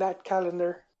having that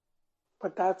calendar,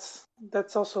 but that's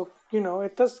also,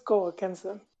 it does go against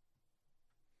them.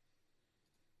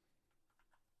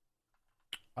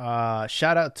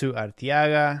 Shout out to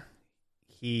Arteaga.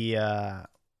 He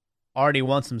already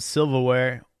won some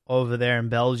silverware over there in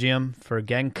Belgium for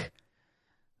Genk.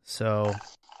 So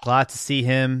glad to see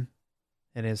him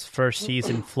in his first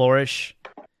season flourish.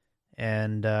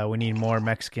 And we need more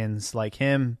Mexicans like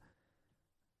him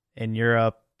in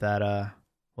Europe that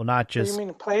will not just... You mean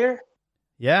a player?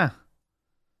 Yeah.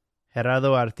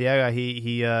 Gerardo Arteaga,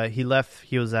 he left.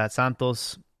 He was at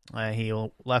Santos. He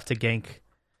left to Genk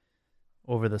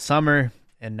over the summer,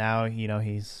 and now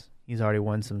he's already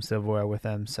won some silverware with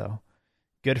them. So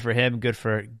good for him. Good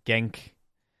for Genk.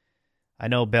 I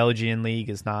know Belgian league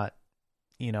is not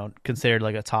considered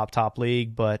like a top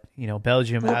league, but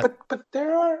Belgium. No, but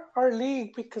there are our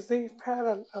league, because they've had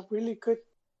a really good,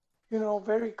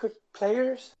 very good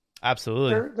players.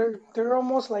 Absolutely. They're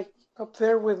almost like up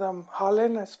there with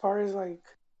Holland as far as like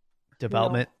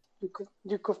development.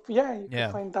 You could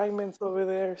find diamonds over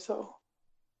there. So.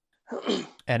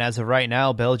 And as of right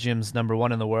now, Belgium's number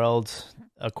 1 in the world,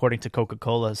 according to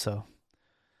Coca-Cola. So.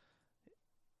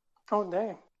 Oh,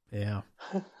 dang. Yeah.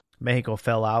 Mexico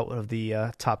fell out of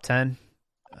the top 10.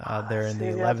 They're in the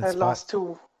 11th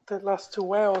spot. They lost to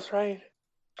Wales, right?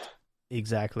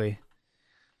 Exactly.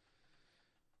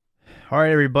 All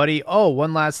right, everybody. Oh,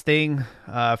 one last thing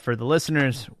for the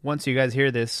listeners. Once you guys hear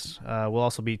this, we'll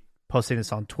also be posting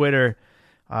this on Twitter.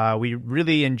 We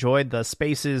really enjoyed the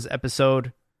Spaces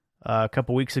episode a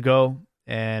couple weeks ago,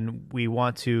 and we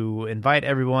want to invite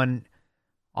everyone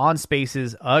on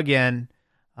Spaces again.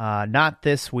 Not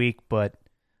this week, but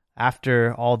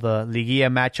after all the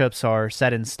Liguilla matchups are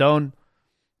set in stone,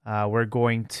 we're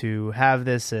going to have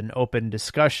this an open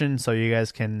discussion so you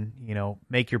guys can,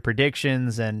 make your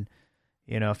predictions, and,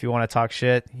 if you want to talk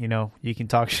shit, you can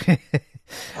talk shit.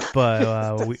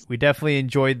 But we definitely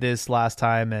enjoyed this last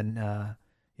time, and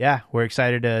we're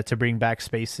excited to bring back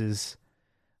Spaces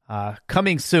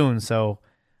coming soon. So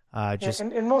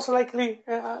and most likely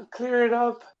clear it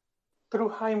up through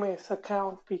Jaime's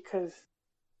account, because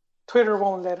Twitter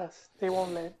won't let us. They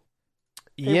won't let.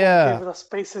 Won't give us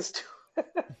Spaces to.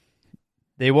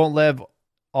 They won't let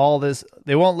all this.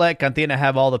 They won't let Cantina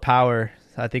have all the power.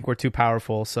 I think we're too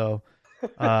powerful. So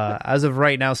as of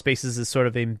right now, Spaces is sort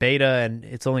of in beta, and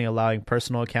it's only allowing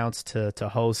personal accounts to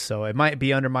host. So it might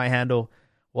be under my handle.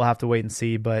 We'll have to wait and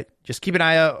see. But just keep an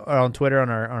eye out on Twitter on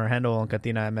our handle on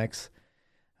Cantina MX.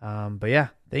 But yeah,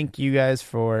 thank you guys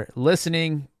for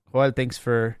listening. Joel, thanks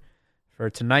for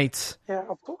tonight. Yeah,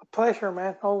 a pleasure,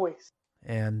 man. Always.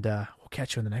 And we'll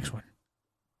catch you in the next one.